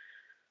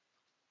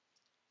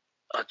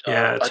 I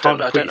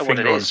don't know what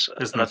it is,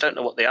 and I don't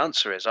know what the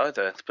answer is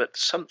either. But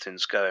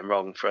something's going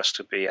wrong for us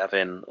to be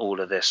having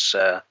all of this,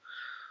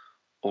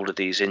 all of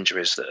these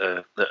injuries that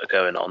are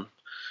going on.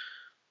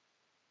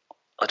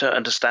 I don't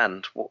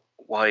understand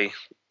why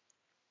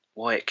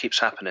it keeps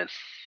happening.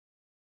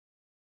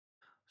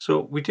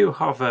 So we do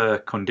have a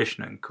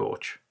conditioning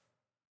coach.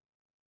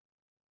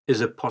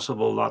 Is it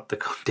possible that the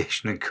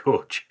conditioning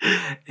coach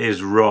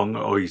is wrong,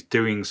 or he's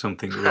doing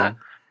something wrong?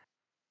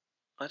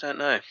 I don't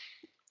know.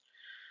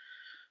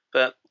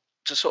 But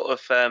to sort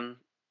of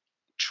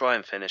try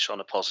and finish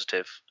on a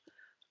positive,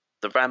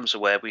 the Rams are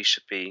where we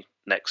should be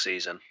next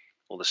season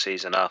or the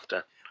season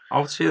after. I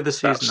would say the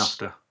season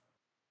after.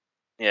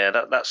 Yeah,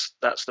 that's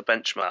the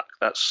benchmark.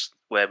 That's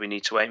where we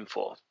need to aim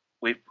for.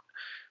 We've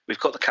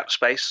got the cap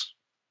space.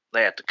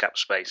 They had the cap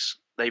space.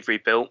 They've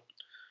rebuilt.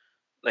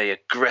 They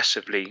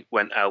aggressively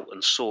went out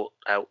and sought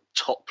out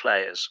top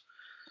players.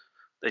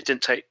 They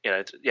didn't take,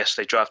 yes,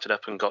 they drafted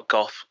up and got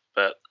Goff,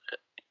 but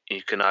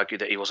you can argue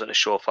that he wasn't a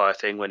surefire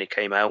thing when he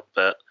came out.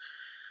 But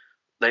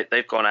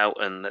they've gone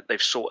out and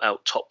they've sought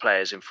out top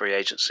players in free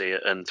agency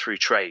and through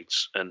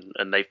trades, and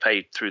they've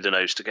paid through the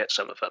nose to get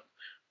some of them,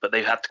 but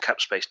they've had the cap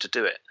space to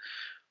do it.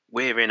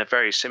 We're in a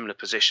very similar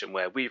position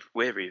where we're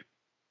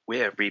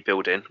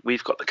rebuilding.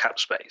 We've got the cap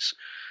space,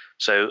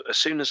 so as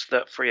soon as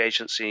that free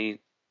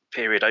agency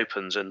period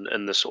opens and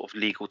the sort of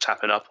legal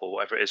tapping up or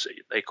whatever it is that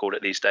they call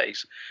it these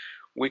days,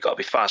 we've got to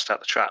be fast out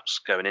the traps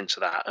going into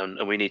that,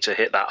 and we need to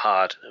hit that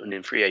hard. And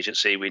in free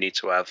agency, we need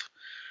to have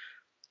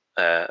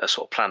a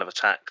sort of plan of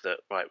attack that,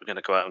 right, we're going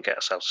to go out and get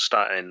ourselves a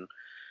starting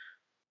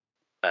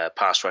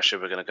pass rusher.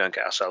 We're going to go and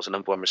get ourselves a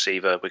number one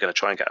receiver. We're going to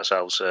try and get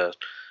ourselves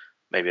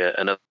maybe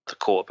another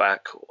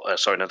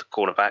another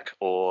cornerback,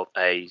 or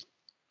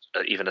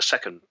even a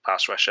second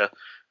pass rusher,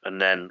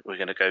 and then we're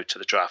going to go to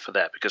the draft for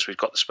that because we've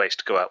got the space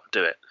to go out and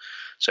do it.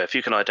 So if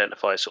you can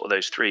identify sort of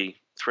those three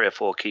or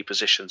four key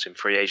positions in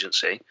free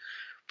agency,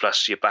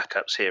 plus your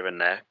backups here and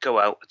there, go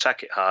out,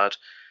 attack it hard,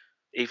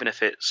 even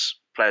if it's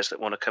players that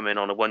want to come in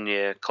on a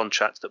 1-year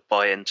contract that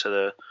buy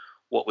into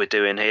what we're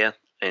doing here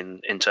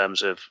in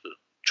terms of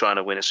trying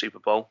to win a Super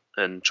Bowl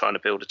and trying to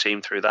build a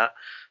team through that,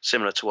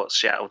 similar to what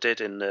Seattle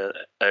did in the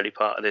early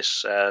part of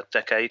this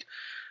decade,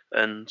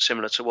 and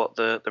similar to what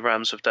the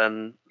Rams have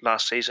done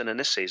last season and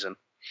this season.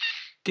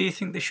 Do you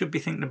think they should be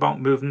thinking about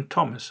moving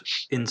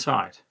Thomas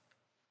inside?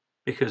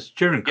 Because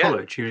during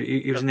college,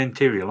 he was an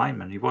interior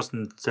lineman. He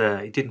wasn't.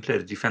 He didn't play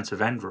the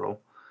defensive end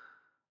role.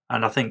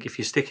 And I think if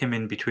you stick him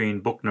in between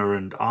Buckner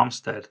and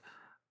Armstead,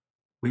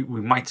 we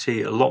might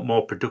see a lot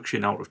more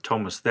production out of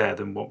Thomas there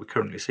than what we're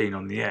currently seeing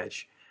on the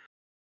edge.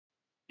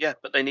 Yeah,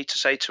 but they need to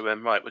say to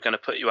him, right, we're going to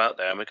put you out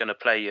there and we're going to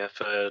play you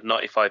for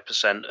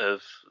 95%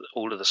 of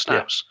all of the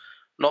snaps.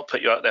 Yeah. Not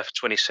put you out there for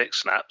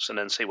 26 snaps and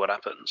then see what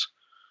happens.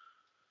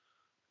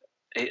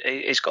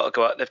 He's got to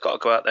go out. They've got to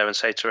go out there and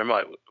say to him,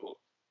 right,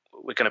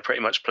 we're going to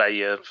pretty much play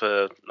you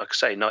for, like I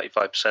say,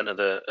 95%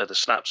 of the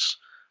snaps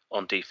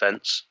on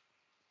defense,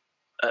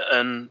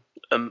 and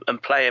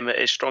play him at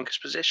his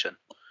strongest position.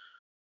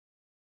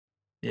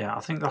 Yeah, I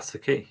think that's the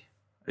key.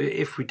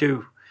 If we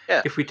do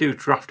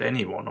draft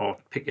anyone or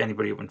pick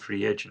anybody up in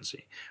free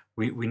agency,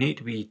 we need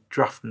to be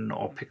drafting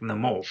or picking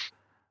them up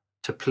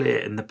to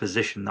play in the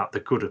position that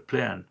they're good at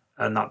playing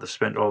and that they've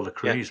spent all their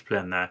careers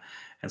playing there,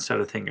 instead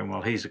of thinking,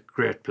 well, he's a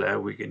great player,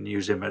 we can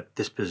use him at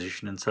this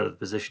position instead of the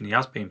position he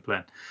has been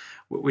playing,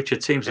 which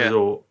it seems as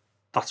though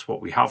that's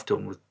what we have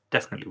done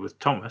definitely with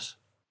Thomas.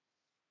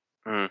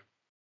 Mm.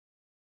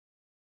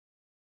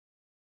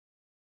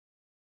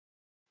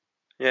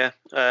 Yeah.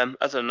 Other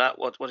than that,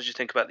 what did you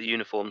think about the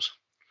uniforms?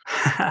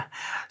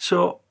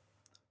 So,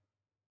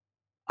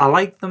 I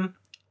like them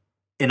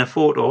in a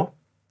photo.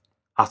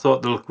 I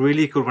thought they looked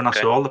really good when I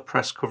saw all the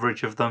press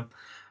coverage of them.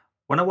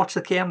 When I watched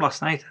the game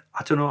last night,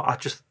 I don't know, I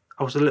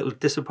was a little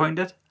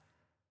disappointed.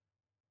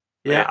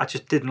 Yeah, I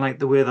just didn't like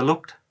the way they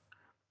looked.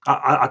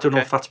 I don't know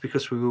if that's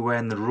because we were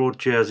wearing the road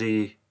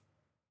jersey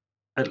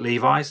at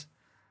Levi's.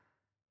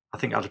 I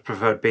think I'd have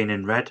preferred being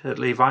in red at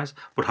Levi's,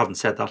 but having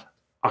said that,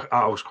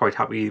 I was quite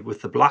happy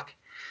with the black.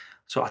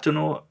 So I don't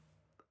know,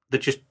 they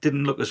just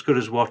didn't look as good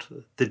as what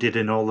they did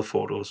in all the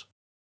photos.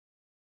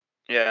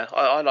 Yeah,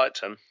 I liked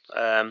them.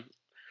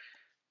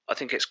 I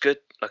think it's good,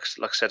 like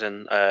I said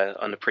on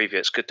the preview,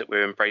 it's good that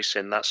we're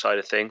embracing that side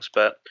of things.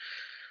 But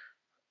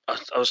I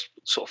was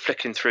sort of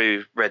flicking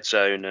through Red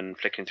Zone and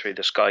flicking through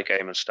the Sky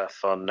Game and stuff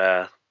on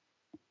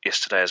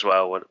yesterday as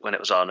well when it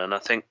was on, and I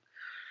think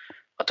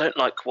I don't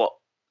like what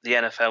the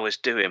NFL is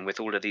doing with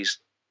all of these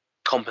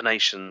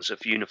combinations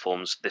of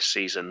uniforms this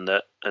season,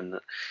 and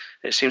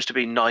it seems to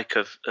be Nike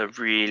are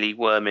really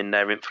worming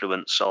their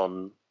influence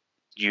on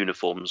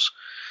uniforms.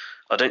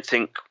 I don't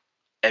think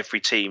every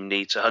team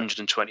needs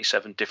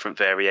 127 different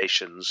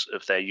variations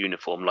of their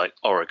uniform like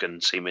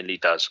Oregon seemingly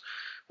does,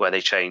 where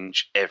they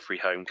change every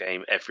home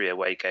game, every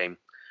away game.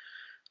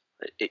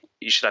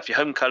 You should have your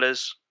home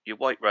colours, your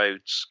white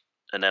roads,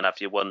 and then have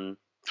your one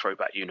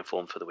throwback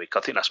uniform for the week. I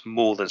think that's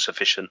more than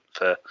sufficient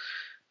for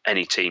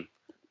any team.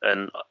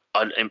 And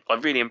I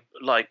really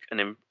like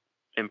and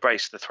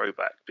embrace the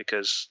throwback,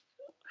 because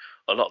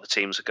a lot of the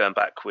teams are going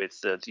back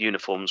with the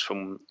uniforms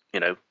from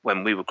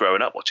when we were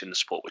growing up watching the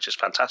sport, which is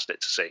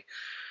fantastic to see.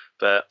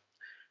 But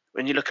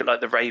when you look at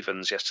like the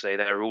Ravens yesterday,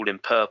 they were all in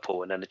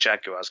purple, and then the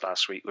Jaguars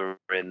last week were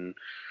in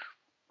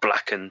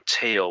black and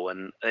teal,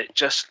 and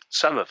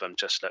some of them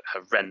just look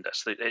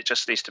horrendous. It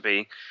just needs to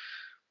be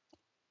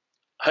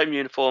home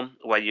uniform,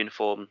 away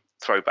uniform,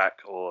 throwback,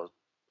 or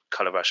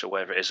colour rush, or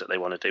whatever it is that they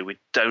want to do. We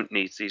don't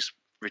need these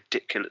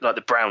ridiculous, like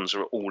the Browns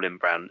are all in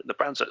brown. The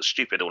Browns are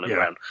stupid all in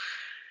brown.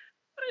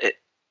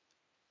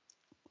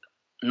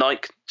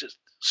 Nike, just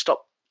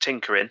stop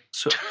tinkering.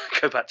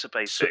 Go back to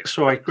basics.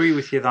 So I agree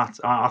with you that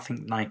I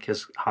think Nike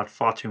has had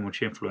far too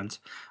much influence.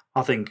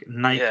 I think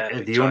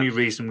Nike, the only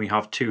reason we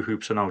have 2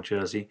 hoops on our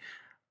jersey,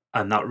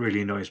 and that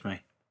really annoys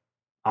me.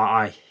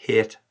 I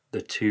hate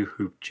the 2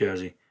 hoop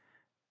jersey.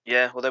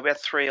 Yeah, well, we had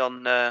 3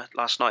 on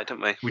last night,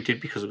 didn't we? We did,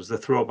 because it was the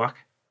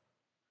throwback.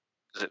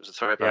 Because it was a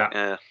throwback,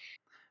 yeah.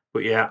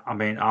 But yeah, I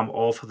mean, I'm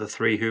all for the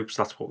 3 hoops.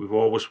 That's what we've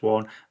always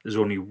won. There's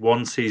only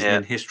one season Yeah.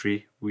 in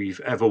history we've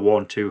ever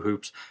won 2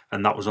 hoops,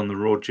 and that was on the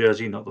road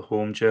jersey, not the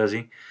home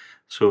jersey.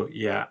 So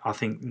yeah, I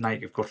think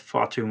Nike have got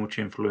far too much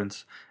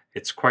influence.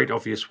 It's quite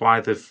obvious why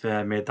they've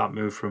made that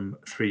move from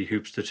 3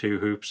 hoops to 2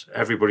 hoops.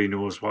 Everybody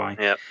knows why.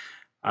 Yeah.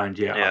 And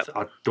yeah, Yeah.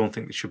 I don't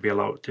think they should be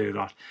allowed to do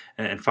that.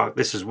 And in fact,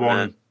 this is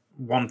No.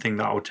 one thing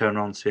that I would turn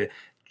around and say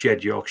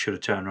Jed York should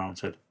have turned around and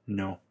said,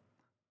 no,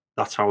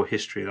 that's our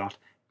history, that.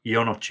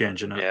 You're not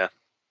changing it. Yeah.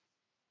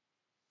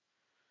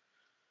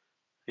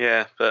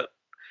 Yeah, but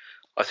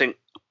I think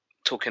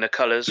talking of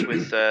colours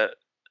with a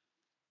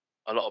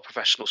lot of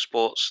professional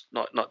sports,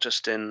 not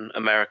just in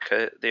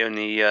America, the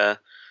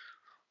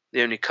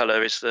only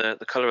colour is the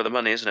colour of the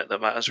money, isn't it? That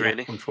matters Yeah,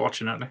 really.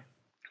 unfortunately.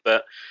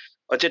 But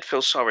I did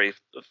feel sorry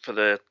for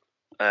the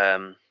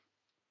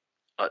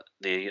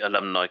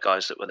alumni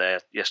guys that were there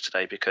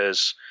yesterday,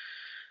 because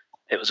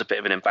it was a bit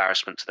of an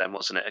embarrassment to them,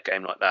 wasn't it? A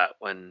game like that,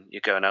 when you're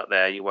going out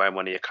there, you're wearing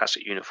one of your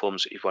classic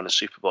uniforms that you've won a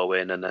Super Bowl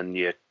in, and then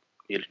you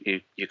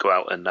go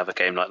out and have a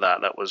game like that.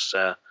 That was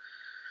a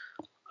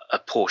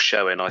poor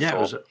showing, I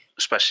thought,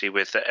 especially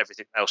with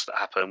everything else that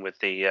happened with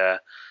the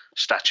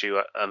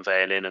statue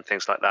unveiling and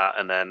things like that.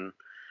 And then,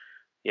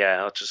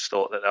 yeah, I just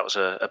thought that was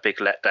a big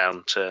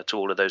letdown to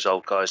all of those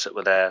old guys that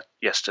were there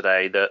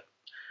yesterday.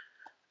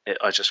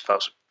 I just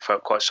felt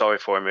quite sorry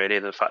for them, really.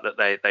 The fact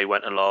that they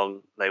went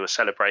along, they were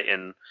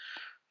celebrating,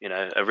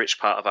 a rich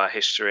part of our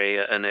history,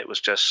 and it was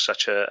just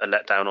such a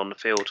letdown on the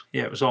field.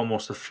 Yeah, it was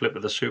almost a flip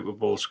of the Super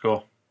Bowl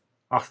score.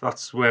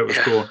 That's where it was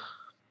going.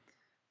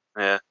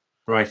 Yeah.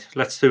 Right,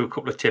 let's do a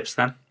couple of tips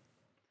then.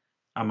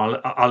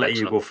 I'll let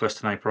you go first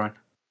tonight, Brian.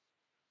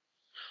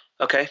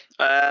 Okay.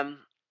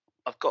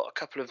 I've got a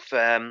couple of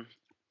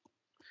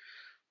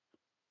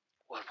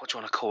what do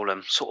you want to call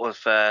them? Sort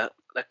of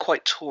they're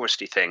quite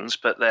touristy things,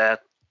 but they're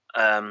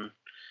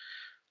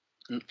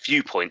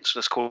viewpoints.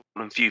 Let's call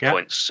them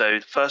viewpoints. Yeah. So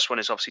the first one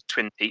is obviously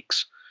Twin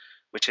Peaks,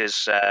 which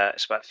is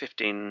it's about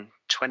 15-20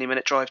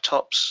 minute drive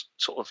tops,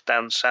 sort of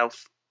down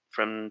south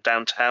from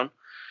downtown.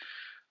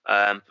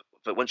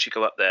 But once you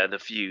go up there, the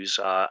views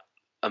are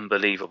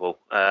unbelievable.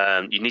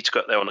 You need to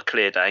go up there on a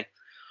clear day,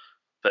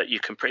 but you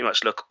can pretty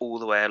much look all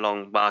the way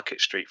along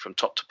Market Street from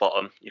top to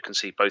bottom. You can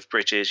see both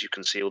bridges. You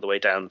can see all the way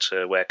down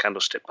to where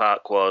Candlestick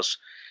Park was.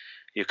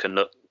 You can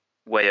look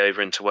way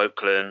over into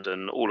Oakland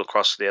and all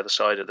across the other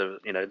side of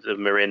the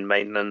Marin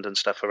mainland and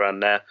stuff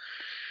around there.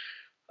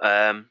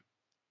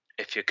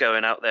 If you're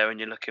going out there and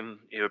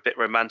you're a bit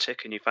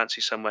romantic and you fancy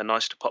somewhere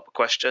nice to pop a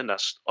question,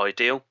 that's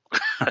ideal.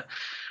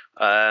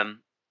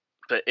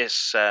 But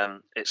it's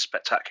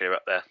spectacular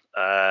up there.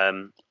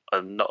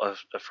 I'm not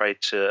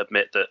afraid to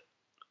admit that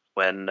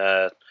when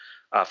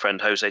our friend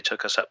Jose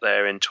took us up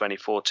there in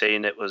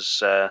 2014, it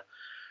was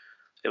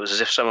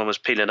as if someone was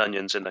peeling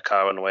onions in the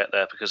car on the way up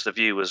there, because the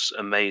view was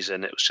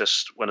amazing. It was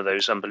just one of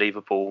those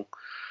unbelievable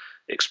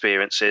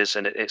experiences,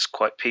 and it's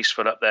quite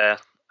peaceful up there.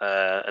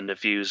 And the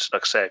views,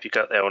 like I say, if you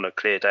go up there on a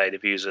clear day, the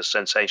views are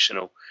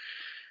sensational.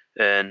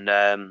 And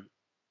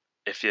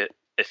if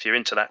you're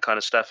into that kind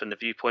of stuff and the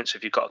viewpoints,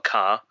 if you've got a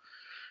car,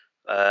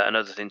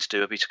 another thing to do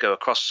would be to go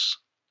across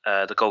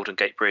the Golden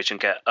Gate Bridge and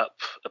get up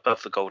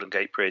above the Golden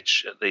Gate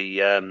Bridge at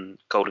the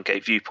Golden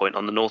Gate viewpoint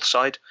on the north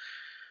side,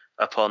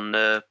 up on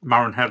the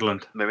Marin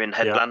Headland.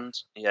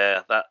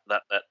 Yeah, that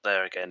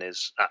there again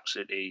is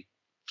absolutely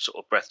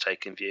sort of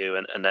breathtaking view,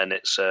 and then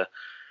it's a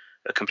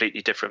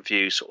completely different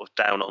view, sort of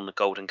down on the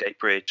Golden Gate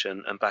Bridge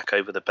and back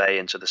over the bay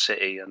into the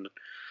city, and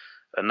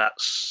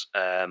that's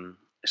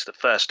it's the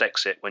first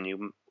exit when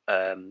you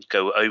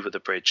go over the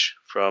bridge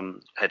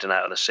from heading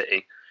out of the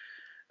city.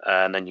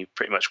 And then you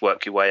pretty much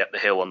work your way up the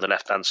hill on the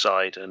left-hand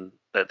side, and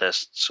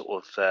there's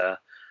sort of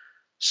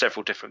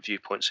several different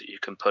viewpoints that you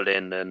can pull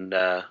in and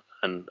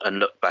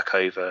look back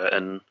over,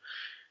 and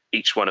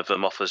each one of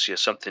them offers you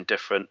something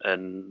different,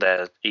 and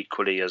they're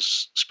equally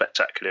as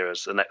spectacular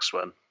as the next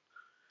one.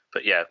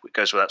 But yeah, it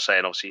goes without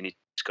saying, obviously you need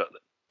to go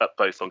up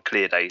both on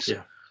clear days.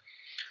 Yeah.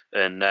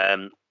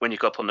 And when you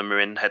go up on the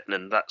Marin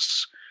Headland,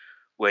 that's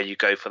where you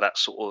go for that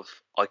sort of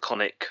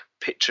iconic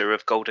picture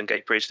of Golden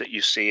Gate Bridge that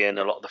you see in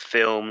a lot of the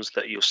films,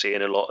 that you'll see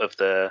in a lot of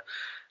the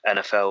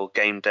NFL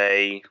game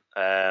day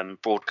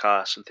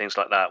broadcasts and things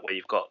like that, where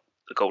you've got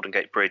the Golden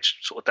Gate Bridge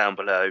sort of down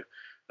below,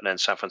 and then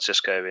San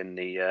Francisco in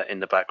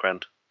the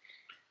background.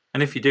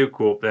 And if you do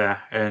go up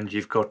there and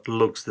you've got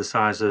lugs the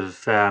size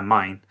of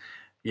mine,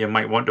 you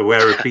might want to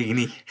wear a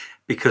beanie,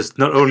 because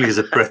not only is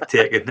it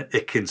breathtaking,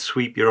 it can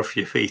sweep you off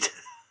your feet.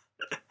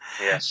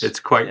 Yes, it's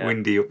quite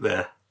windy up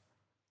there.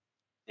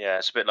 Yeah,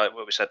 it's a bit like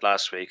what we said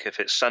last week. If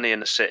it's sunny in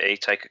the city,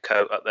 take a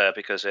coat up there,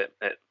 because it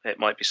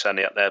might be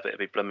sunny up there, but it'll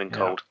be blooming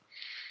cold.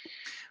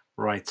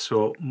 Right,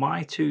 so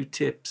my 2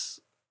 tips,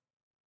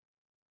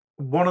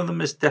 one of them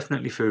is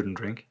definitely food and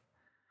drink.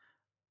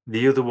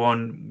 The other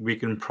one we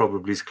can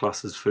probably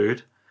class as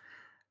food.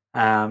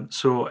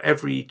 So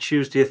every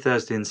Tuesday,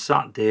 Thursday and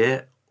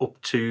Saturday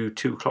up to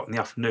 2 o'clock in the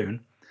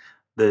afternoon,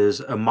 there's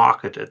a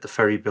market at the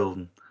Ferry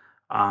Building,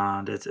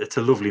 and it's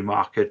a lovely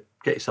market.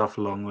 Get yourself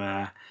along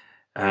there.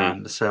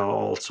 They sell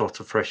all sorts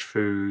of fresh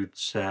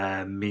foods,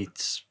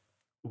 meats,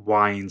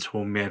 wines,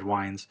 homemade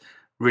wines.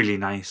 Really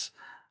nice.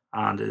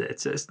 And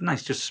it's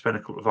nice just to spend a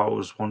couple of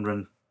hours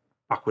wandering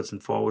backwards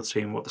and forwards,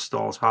 seeing what the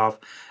stalls have,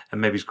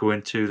 and maybe go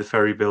into the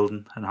ferry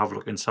building and have a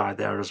look inside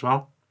there as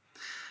well.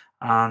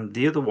 And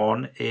the other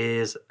one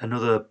is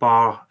another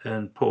bar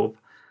and pub,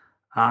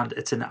 and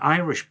it's an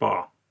Irish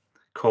bar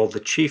called the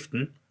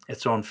Chieftain.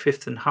 It's on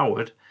 5th and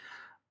Howard,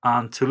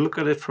 and to look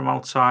at it from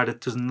outside,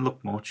 it doesn't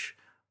look much,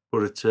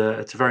 but it's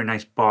a very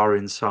nice bar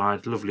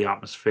inside, lovely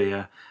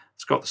atmosphere.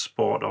 It's got the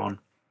sport on,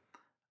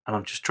 and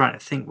I'm just trying to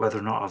think whether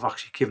or not I've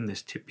actually given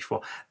this tip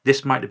before.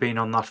 This might have been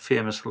on that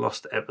famous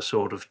lost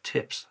episode of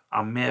tips.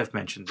 I may have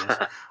mentioned this.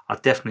 I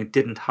definitely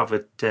didn't have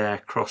it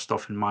crossed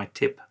off in my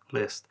tip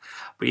list.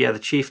 But yeah, the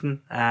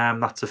Chieftain,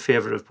 that's a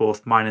favourite of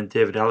both mine and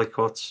David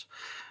Ellicott's.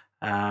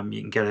 You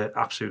can get an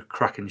absolute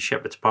cracking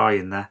shepherd's pie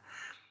in there.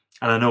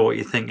 And I know what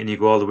you're thinking. You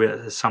go all the way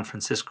to San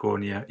Francisco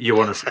and you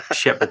want a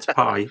shepherd's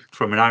pie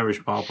from an Irish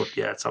bar. But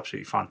yeah, it's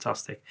absolutely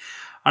fantastic.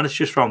 And it's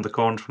just round the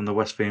corner from the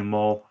Westfield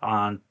Mall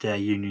and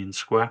Union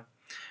Square.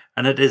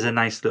 And it is a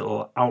nice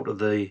little out of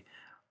the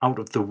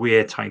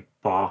way type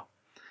bar.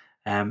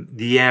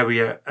 The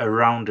area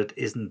around it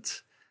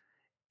isn't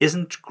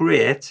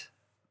great,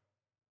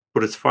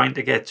 but it's fine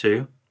to get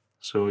to.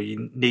 So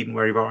you needn't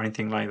worry about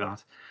anything like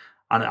that.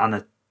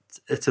 And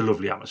it's a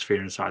lovely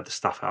atmosphere inside. The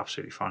staff are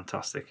absolutely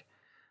fantastic.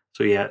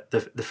 So yeah, the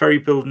ferry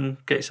building,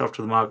 get yourself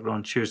to the market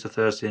on Tuesday,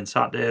 Thursday and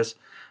Saturdays.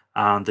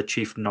 And the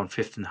Chieftain on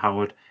 5th and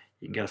Howard,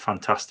 you can get a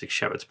fantastic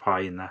shepherd's pie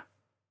in there.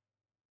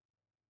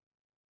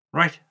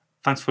 Right,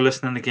 thanks for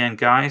listening again,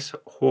 guys.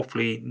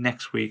 Hopefully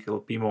next week it'll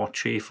be more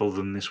cheerful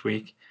than this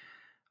week.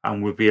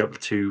 And we'll be able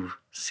to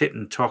sit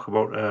and talk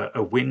about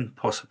a win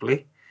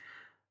possibly.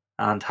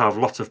 And have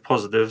lots of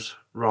positives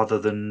rather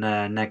than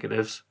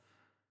negatives.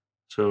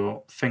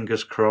 So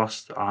fingers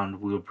crossed,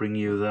 and we'll bring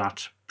you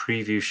that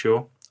preview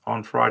show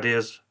on Friday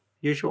as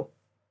usual.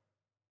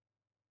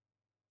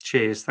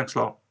 Cheers, thanks a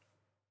lot.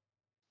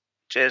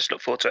 Cheers,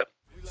 look forward to it.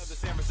 We love the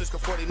San Francisco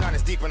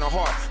 49ers deep in the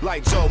heart.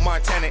 Like Joe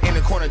Montana in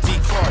the corner, D.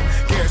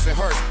 Clark. Garrison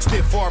Hurst,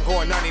 stiff farm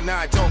going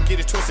 99. Don't get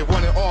it twisted,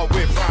 one and all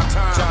with prime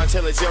time. John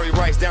Taylor, Jerry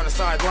Rice down the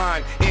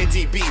sideline.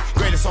 NDB,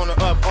 greatest owner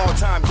of all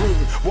time.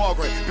 Gruden,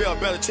 Walgren, Bill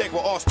Belichick were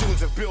all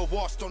students of Bill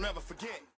Walsh. Don't ever forget.